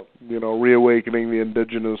 reawakening the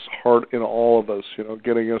indigenous heart in all of us,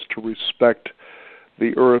 getting us to respect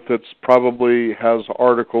the earth. It's probably has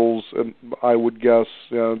articles, and I would guess,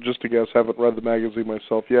 just to guess, haven't read the magazine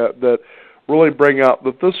myself yet, that really bring out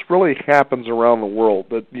that this really happens around the world,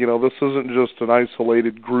 that, this isn't just an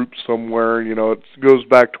isolated group somewhere. It goes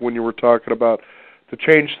back to when you were talking about to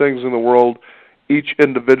change things in the world, each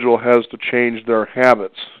individual has to change their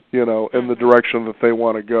habits, in the direction that they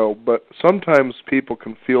want to go. But sometimes people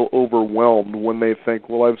can feel overwhelmed when they think,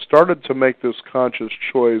 well, I've started to make this conscious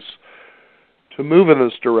choice to move in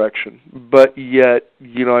this direction, but yet,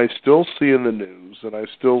 I still see in the news, and I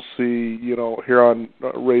still see, here on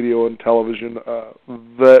radio and television,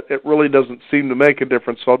 that it really doesn't seem to make a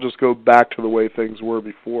difference, so I'll just go back to the way things were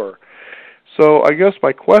before. So I guess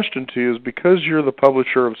my question to you is, because you're the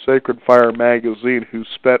publisher of Sacred Fire magazine, who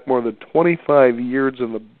spent more than 25 years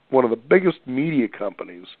in one of the biggest media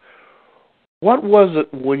companies, what was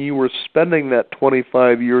it when you were spending that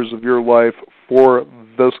 25 years of your life for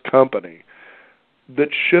this company that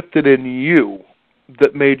shifted in you,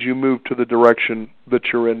 that made you move to the direction that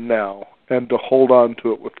you're in now, and to hold on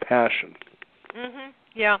to it with passion?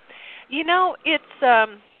 Yeah.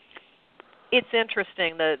 It's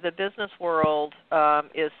interesting. The business world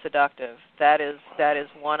is seductive. That is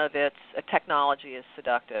one of its technology is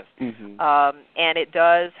seductive, and it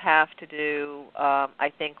does have to do,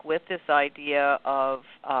 I think, with this idea of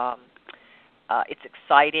it's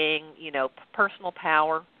exciting. Personal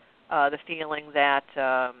power, the feeling that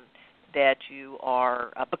you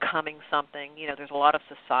are becoming something. There's a lot of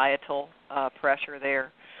societal pressure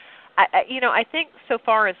there. I think so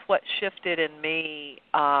far as what shifted in me.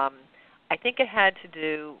 I think it had to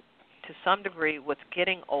do, to some degree, with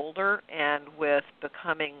getting older and with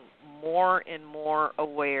becoming more and more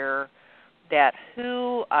aware that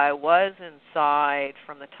who I was inside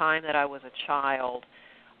from the time that I was a child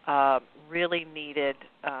really needed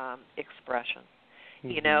expression.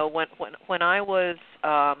 When I was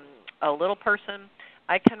a little person,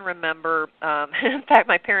 I can remember, in fact,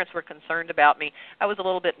 my parents were concerned about me. I was a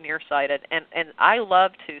little bit nearsighted, and I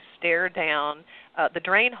loved to stare down the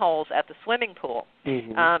drain holes at the swimming pool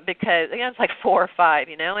because, again, it's like 4 or 5,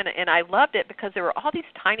 and I loved it because there were all these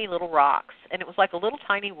tiny little rocks, and it was like a little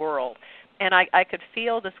tiny world, and I could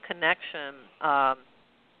feel this connection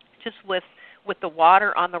just with the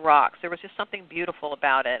water on the rocks. There was just something beautiful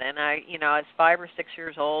about it, and I was 5 or 6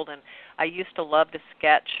 years old, and I used to love to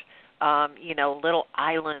sketch little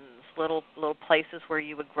islands, little places where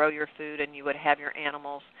you would grow your food and you would have your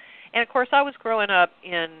animals. And, of course, I was growing up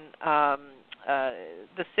in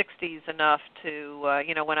the 60s enough to,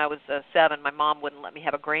 when I was 7, my mom wouldn't let me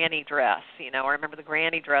have a granny dress. I remember the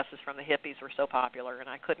granny dresses from the hippies were so popular, and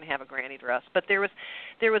I couldn't have a granny dress. But there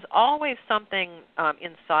was always something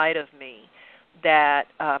inside of me that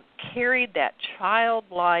carried that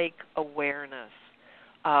childlike awareness.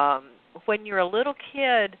 When you're a little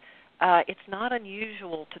kid, it's not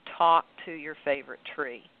unusual to talk to your favorite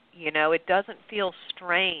tree. It doesn't feel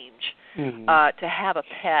strange to have a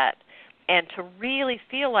pet. and to really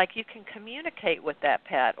feel like you can communicate with that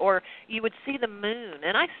pet. Or you would see the moon,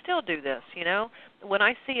 and I still do this, you know. When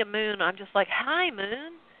I see a moon, I'm just like, hi,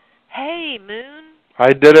 moon. Hey, moon.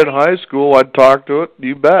 I did in high school. I'd talk to it.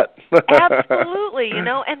 You bet. Absolutely, you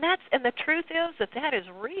know, and the truth is that is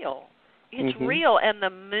real. It's real, and the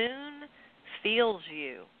moon feels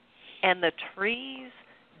you, and the trees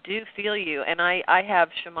do feel you. And I have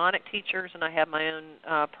shamanic teachers, and I have my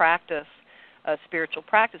own practice, spiritual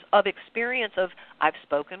practice of experience of I've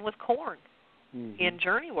spoken with corn in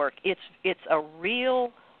journey work. It's a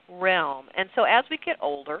real realm, and so as we get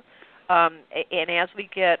older, and as we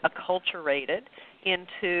get acculturated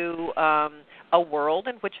into a world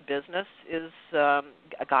in which business is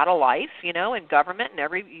got a life, you know, and government,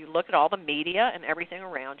 and you look at all the media and everything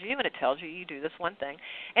around you, and it tells you do this one thing.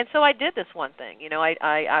 And so I did this one thing. You know,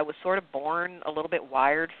 I was sort of born a little bit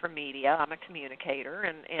wired for media. I'm a communicator,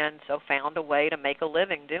 and so found a way to make a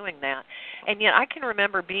living doing that. And yet I can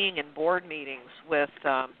remember being in board meetings with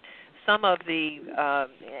some of the,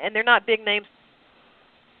 and they're not big names,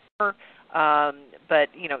 but,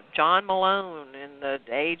 you know, John Malone in the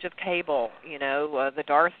age of cable, you know, the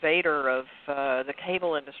Darth Vader of the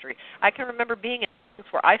cable industry. I can remember being in things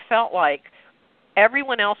where I felt like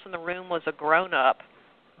everyone else in the room was a grown-up,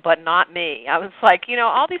 but not me. I was like, you know,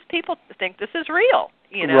 all these people think this is real,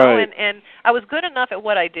 you know, right. and I was good enough at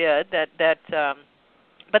what I did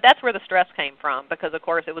but that's where the stress came from, because, of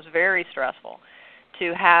course, it was very stressful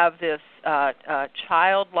to have this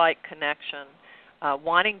childlike connection,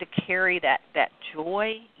 wanting to carry that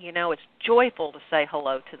joy. You know, it's joyful to say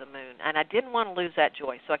hello to the moon, and I didn't want to lose that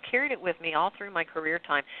joy. So I carried it with me all through my career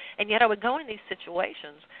time, and yet I would go in these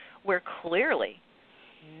situations where clearly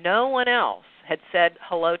no one else had said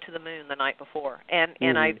hello to the moon the night before, and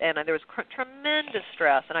there was tremendous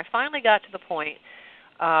stress, and I finally got to the point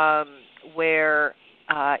where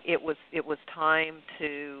it was time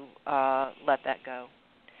to let that go.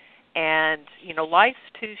 And, you know, life's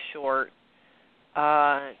too short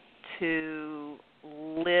to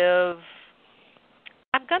live,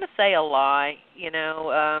 I'm going to say a lie, you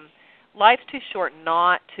know, life's too short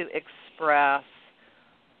not to express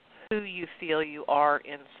who you feel you are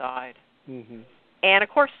inside. And, of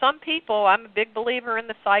course, some people, I'm a big believer in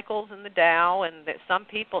the cycles and the Tao, and that some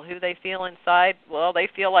people who they feel inside, well, they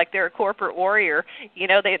feel like they're a corporate warrior. You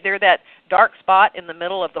know, they're that dark spot in the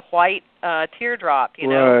middle of the white teardrop. You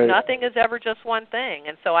know, right. Nothing is ever just one thing.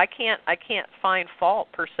 And so I can't find fault,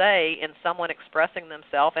 per se, in someone expressing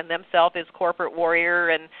themselves, and themselves is corporate warrior,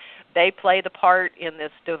 and they play the part in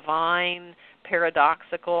this divine,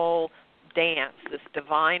 paradoxical dance, this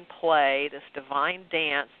divine play, this divine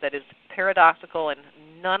dance that is paradoxical, and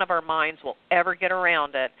none of our minds will ever get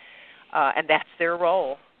around it, and that's their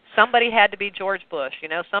role. Somebody had to be George Bush, you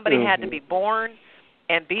know. Somebody had to be born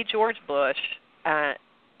and be George Bush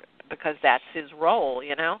because that's his role,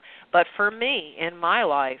 you know. But for me, in my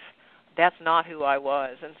life, that's not who I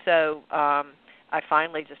was. And so I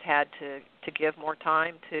finally just had to give more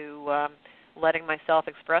time to letting myself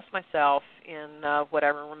express myself in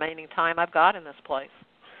whatever remaining time I've got in this place.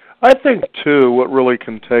 I think, too, what really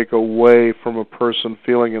can take away from a person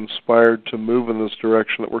feeling inspired to move in this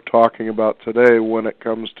direction that we're talking about today when it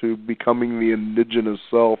comes to becoming the indigenous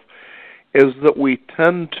self is that we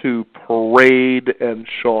tend to parade and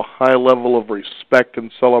show a high level of respect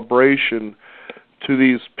and celebration to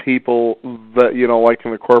these people that, you know, like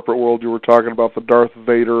in the corporate world you were talking about, the Darth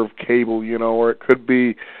Vader of cable, you know, or it could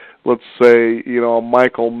be, let's say, you know,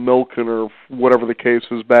 Michael Milken or whatever the case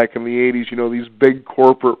is back in the 80s, you know, these big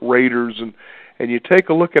corporate raiders, and you take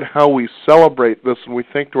a look at how we celebrate this and we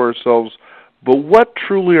think to ourselves, but what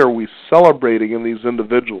truly are we celebrating in these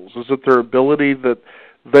individuals? Is it their ability that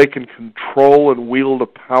they can control and wield a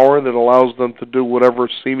power that allows them to do whatever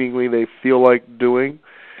seemingly they feel like doing?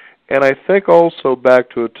 And I think also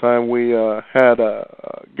back to a time we had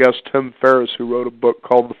a guest, Tim Ferriss, who wrote a book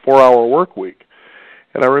called The 4-Hour Work Week.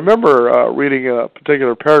 And I remember reading a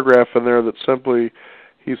particular paragraph in there that simply,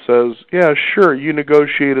 he says, yeah, sure, you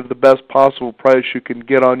negotiated the best possible price you can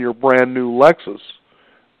get on your brand new Lexus.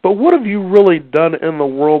 But what have you really done in the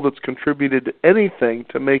world that's contributed anything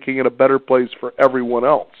to making it a better place for everyone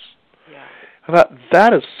else? Yeah.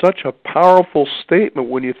 That is such a powerful statement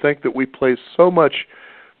when you think that we place so much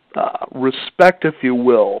respect, if you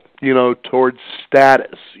will, you know, towards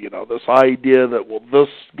status, you know, this idea that, well, this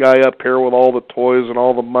guy up here with all the toys and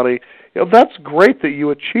all the money, you know, that's great that you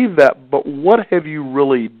achieve that, but what have you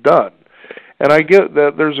really done? And I get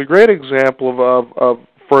that there's a great example of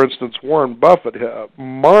for instance, Warren Buffett, a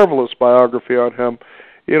marvelous biography on him.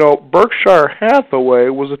 You know, Berkshire Hathaway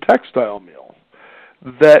was a textile mill.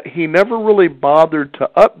 that he never really bothered to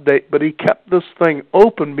update, but he kept this thing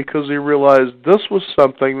open because he realized this was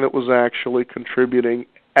something that was actually contributing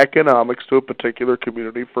economics to a particular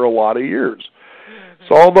community for a lot of years.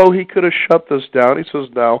 So although he could have shut this down, he says,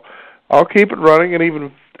 no, I'll keep it running, and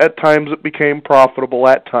even at times it became profitable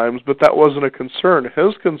at times, but that wasn't a concern.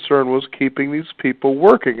 His concern was keeping these people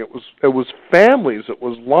working. It was families, it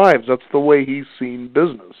was lives. That's the way he's seen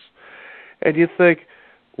business. And you think,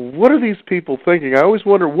 what are these people thinking? I always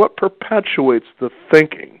wonder what perpetuates the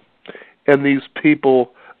thinking in these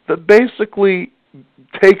people that basically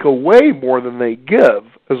take away more than they give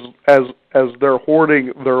as they're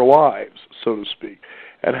hoarding their lives, so to speak,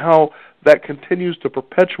 and how that continues to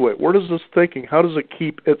perpetuate. Where does this thinking, how does it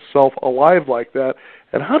keep itself alive like that?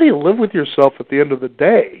 And how do you live with yourself at the end of the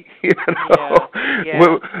day? You know?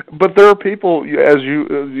 Yeah. But there are people, as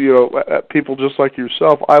people just like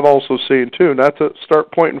yourself, I've also seen too, not to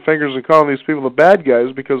start pointing fingers and calling these people the bad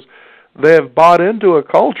guys, because they have bought into a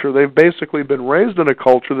culture. They've basically been raised in a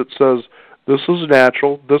culture that says, this is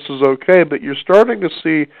natural, this is okay, but you're starting to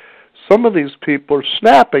see some of these people are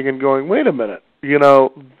snapping and going, wait a minute,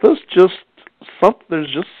 there's just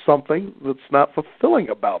something that's not fulfilling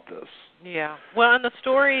about this. Yeah. Well, and the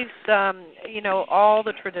stories, all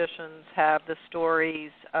the traditions have the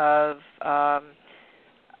stories of the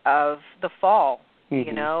fall,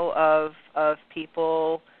 of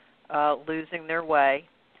people losing their way,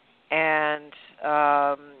 and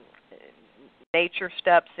nature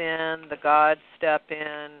steps in, the gods step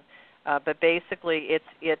in, but basically it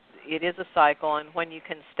is a cycle. And when you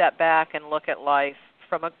can step back and look at life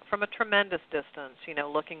from a tremendous distance,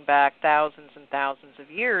 looking back thousands and thousands of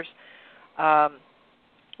years,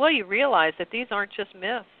 you realize that these aren't just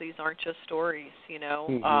myths, these aren't just stories.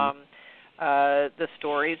 The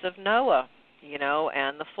stories of Noah,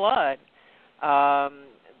 and the flood.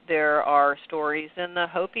 There are stories in the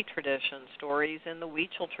Hopi tradition, stories in the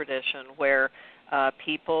Weechel tradition, where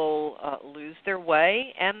people lose their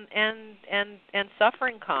way and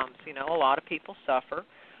suffering comes. A lot of people suffer,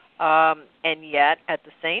 and yet at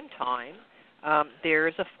the same time,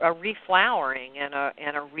 there's a reflowering and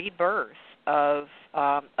a rebirth of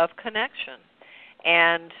connection,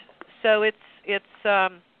 and so it's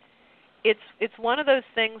one of those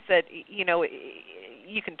things that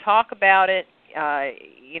you can talk about it.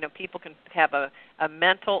 People can have a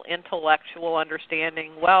mental, intellectual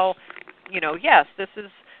understanding. Well, yes, this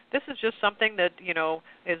is just something that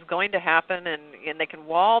is going to happen, and they can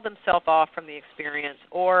wall themselves off from the experience,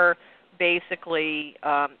 or basically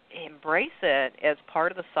embrace it as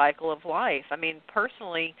part of the cycle of life. I mean,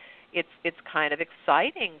 personally, it's kind of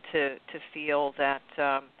exciting to feel that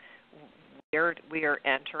we are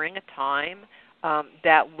entering a time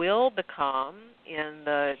that will become, in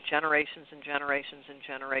the generations and generations and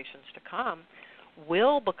generations to come,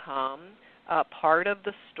 will become part of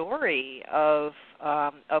the story of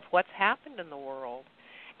what's happened in the world.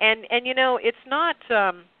 And it's not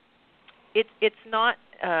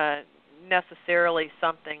necessarily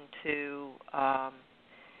something to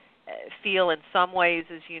feel in some ways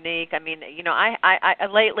is unique. I mean, I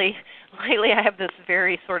lately I have this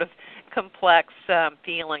very sort of complex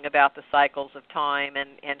feeling about the cycles of time,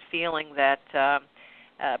 and feeling that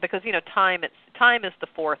because time is the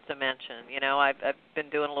fourth dimension. I've been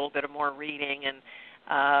doing a little bit of more reading,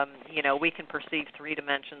 and we can perceive three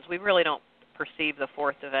dimensions. We really don't perceive the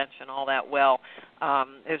fourth dimension all that well.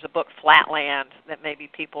 There's a book, Flatland, that maybe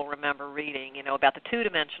people remember reading, about the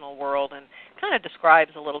two-dimensional world, and kind of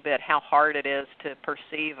describes a little bit how hard it is to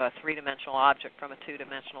perceive a three-dimensional object from a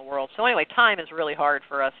two-dimensional world. So anyway, time is really hard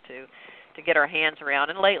for us to get our hands around.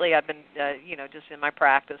 And lately I've been, just in my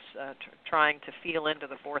practice, trying to feel into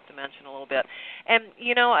the fourth dimension a little bit. And,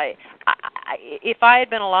 if I had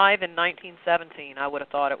been alive in 1917, I would have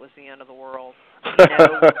thought it was the end of the world.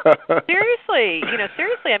 Seriously,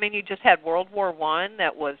 I mean, you just had World War I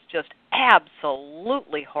that was just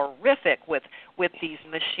absolutely horrific with these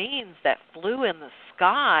machines that flew in the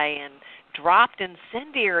sky and dropped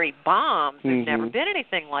incendiary bombs. There's never been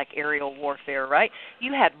anything like aerial warfare, right?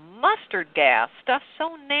 You had mustard gas, stuff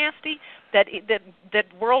so nasty that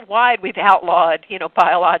worldwide we've outlawed,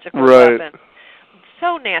 biological weapons.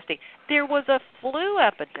 So nasty. There was a flu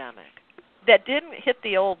epidemic that didn't hit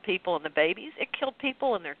the old people and the babies. It killed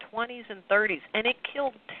people in their 20s and 30s, and it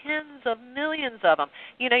killed tens of millions of them.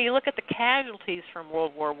 You look at the casualties from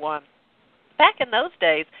World War I. Back in those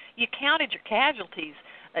days, you counted your casualties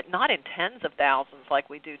not in tens of thousands like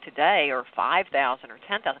we do today, or 5,000 or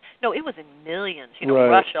 10,000. No, it was in millions.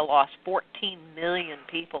 Russia lost 14 million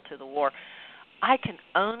people to the war. I can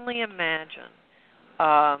only imagine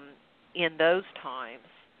in those times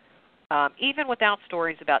even without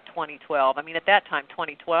stories about 2012. I mean, at that time,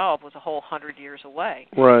 2012 was a whole 100 years away.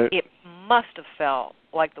 Right. It must have felt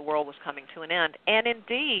like the world was coming to an end. And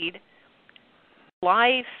indeed,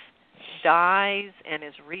 life dies and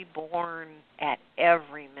is reborn at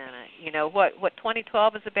every minute. You know, what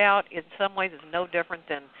 2012 is about in some ways is no different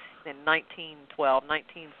than 1912,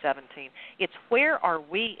 1917. It's where are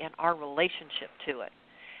we in our relationship to it,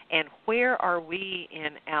 and where are we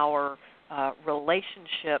in our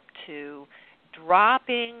relationship to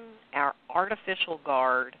dropping our artificial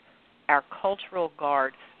guard, our cultural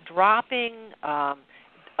guard, dropping,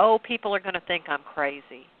 people are going to think I'm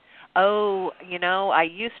crazy. Oh, you know, I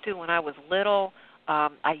used to when I was little,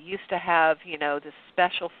 I used to have, you know, this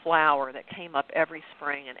special flower that came up every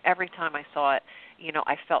spring, and every time I saw it, you know,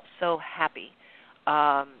 I felt so happy.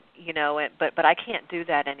 You know, but I can't do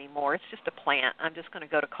that anymore. It's just a plant. I'm just going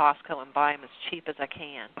to go to Costco and buy them as cheap as I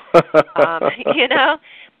can. You know,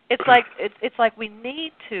 it's like we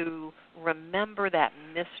need to remember that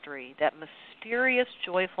mystery, that mysterious,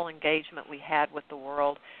 joyful engagement we had with the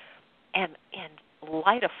world, and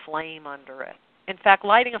light a flame under it. In fact,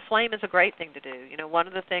 lighting a flame is a great thing to do. You know, one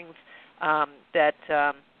of the things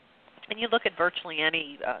and you look at virtually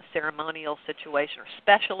any ceremonial situation or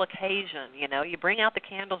special occasion, you know, you bring out the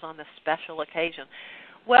candles on this special occasion.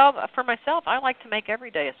 Well, for myself, I like to make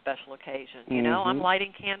every day a special occasion. You know, I'm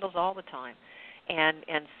lighting candles all the time. And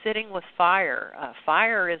sitting with fire.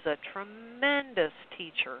 Fire is a tremendous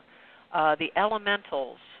teacher. The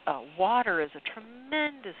elementals, water is a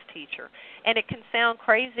tremendous teacher. And it can sound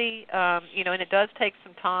crazy, you know, and it does take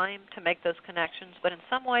some time to make those connections, but in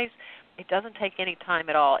some ways it doesn't take any time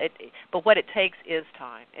at all. But what it takes is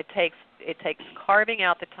time. It takes carving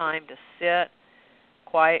out the time to sit,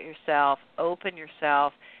 quiet yourself, open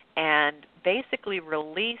yourself, and basically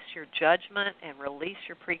release your judgment and release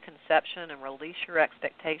your preconception and release your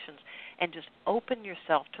expectations and just open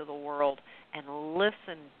yourself to the world and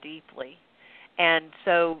listen deeply. And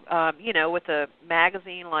so, you know, with a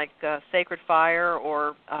magazine like Sacred Fire,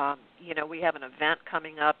 or, you know, we have an event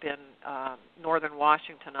coming up in northern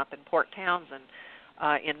Washington, up in Port Townsend,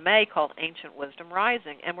 in May, called Ancient Wisdom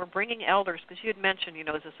Rising. And we're bringing elders, because you had mentioned, you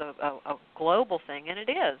know, is this a global thing? And it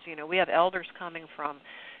is. You know, we have elders coming from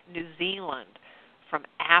New Zealand, from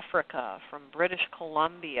Africa, from British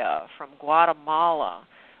Columbia, from Guatemala,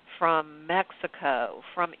 from Mexico,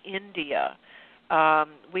 from India.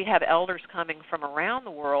 We have elders coming from around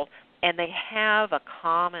the world, and they have a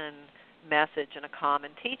common message and a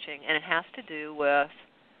common teaching, and it has to do with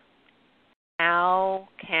how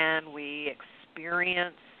can we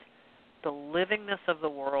experience the livingness of the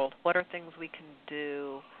world, what are things we can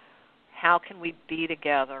do, how can we be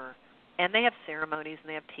together. And they have ceremonies and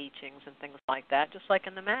they have teachings and things like that, just like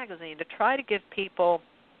in the magazine, to try to give people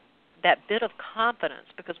that bit of confidence,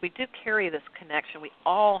 because we do carry this connection. We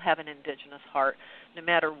all have an indigenous heart, no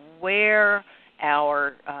matter where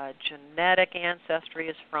our genetic ancestry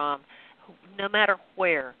is from, no matter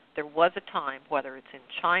where. There was a time, whether it's in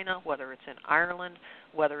China, whether it's in Ireland,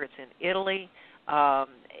 whether it's in Italy,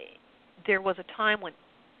 there was a time when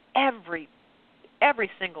every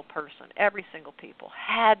single person, every single people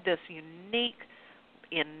had this unique,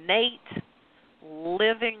 innate,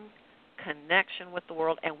 living connection with the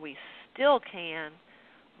world, and we still can.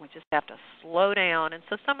 We just have to slow down. And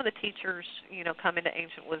so some of the teachers, you know, come into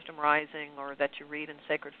Ancient Wisdom Rising, or that you read in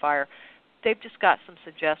Sacred Fire, they've just got some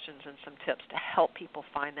suggestions and some tips to help people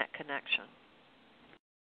find that connection.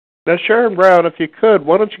 Now, Sharon Brown, if you could,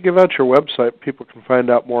 why don't you give out your website? People can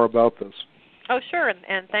find out more about this. Oh, sure,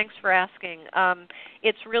 and thanks for asking.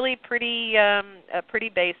 It's really pretty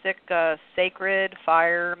basic,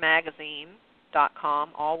 sacredfiremagazine.com,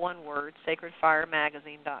 all one word,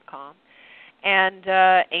 sacredfiremagazine.com, and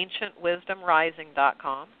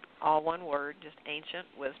ancientwisdomrising.com, all one word, just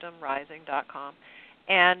ancientwisdomrising.com.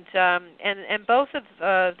 And both of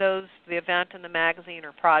those, the event and the magazine,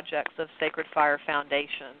 are projects of Sacred Fire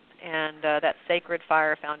Foundation, and that's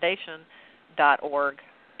sacredfirefoundation.org.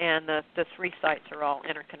 And the three sites are all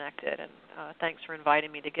interconnected. And thanks for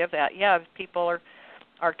inviting me to give that. Yeah, if people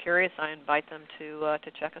are curious, I invite them to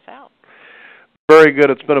check us out. Very good.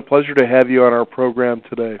 It's been a pleasure to have you on our program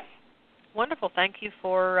today. Wonderful. Thank you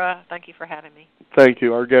for having me. Thank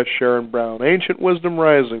you. Our guest, Sharon Brown. Ancient Wisdom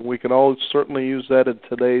Rising. We can all certainly use that in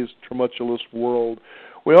today's tumultuous world.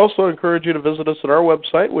 We also encourage you to visit us at our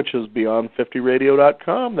website, which is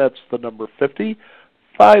beyond50radio.com. That's the number 50.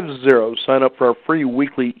 Sign up for our free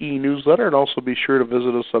weekly e-newsletter, and also be sure to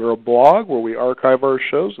visit us at our blog, where we archive our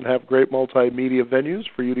shows and have great multimedia venues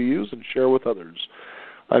for you to use and share with others.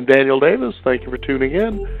 I'm Daniel Davis. Thank you for tuning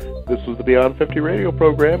in. This is the Beyond 50 radio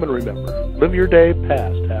program, and remember, live your day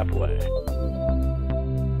past halfway.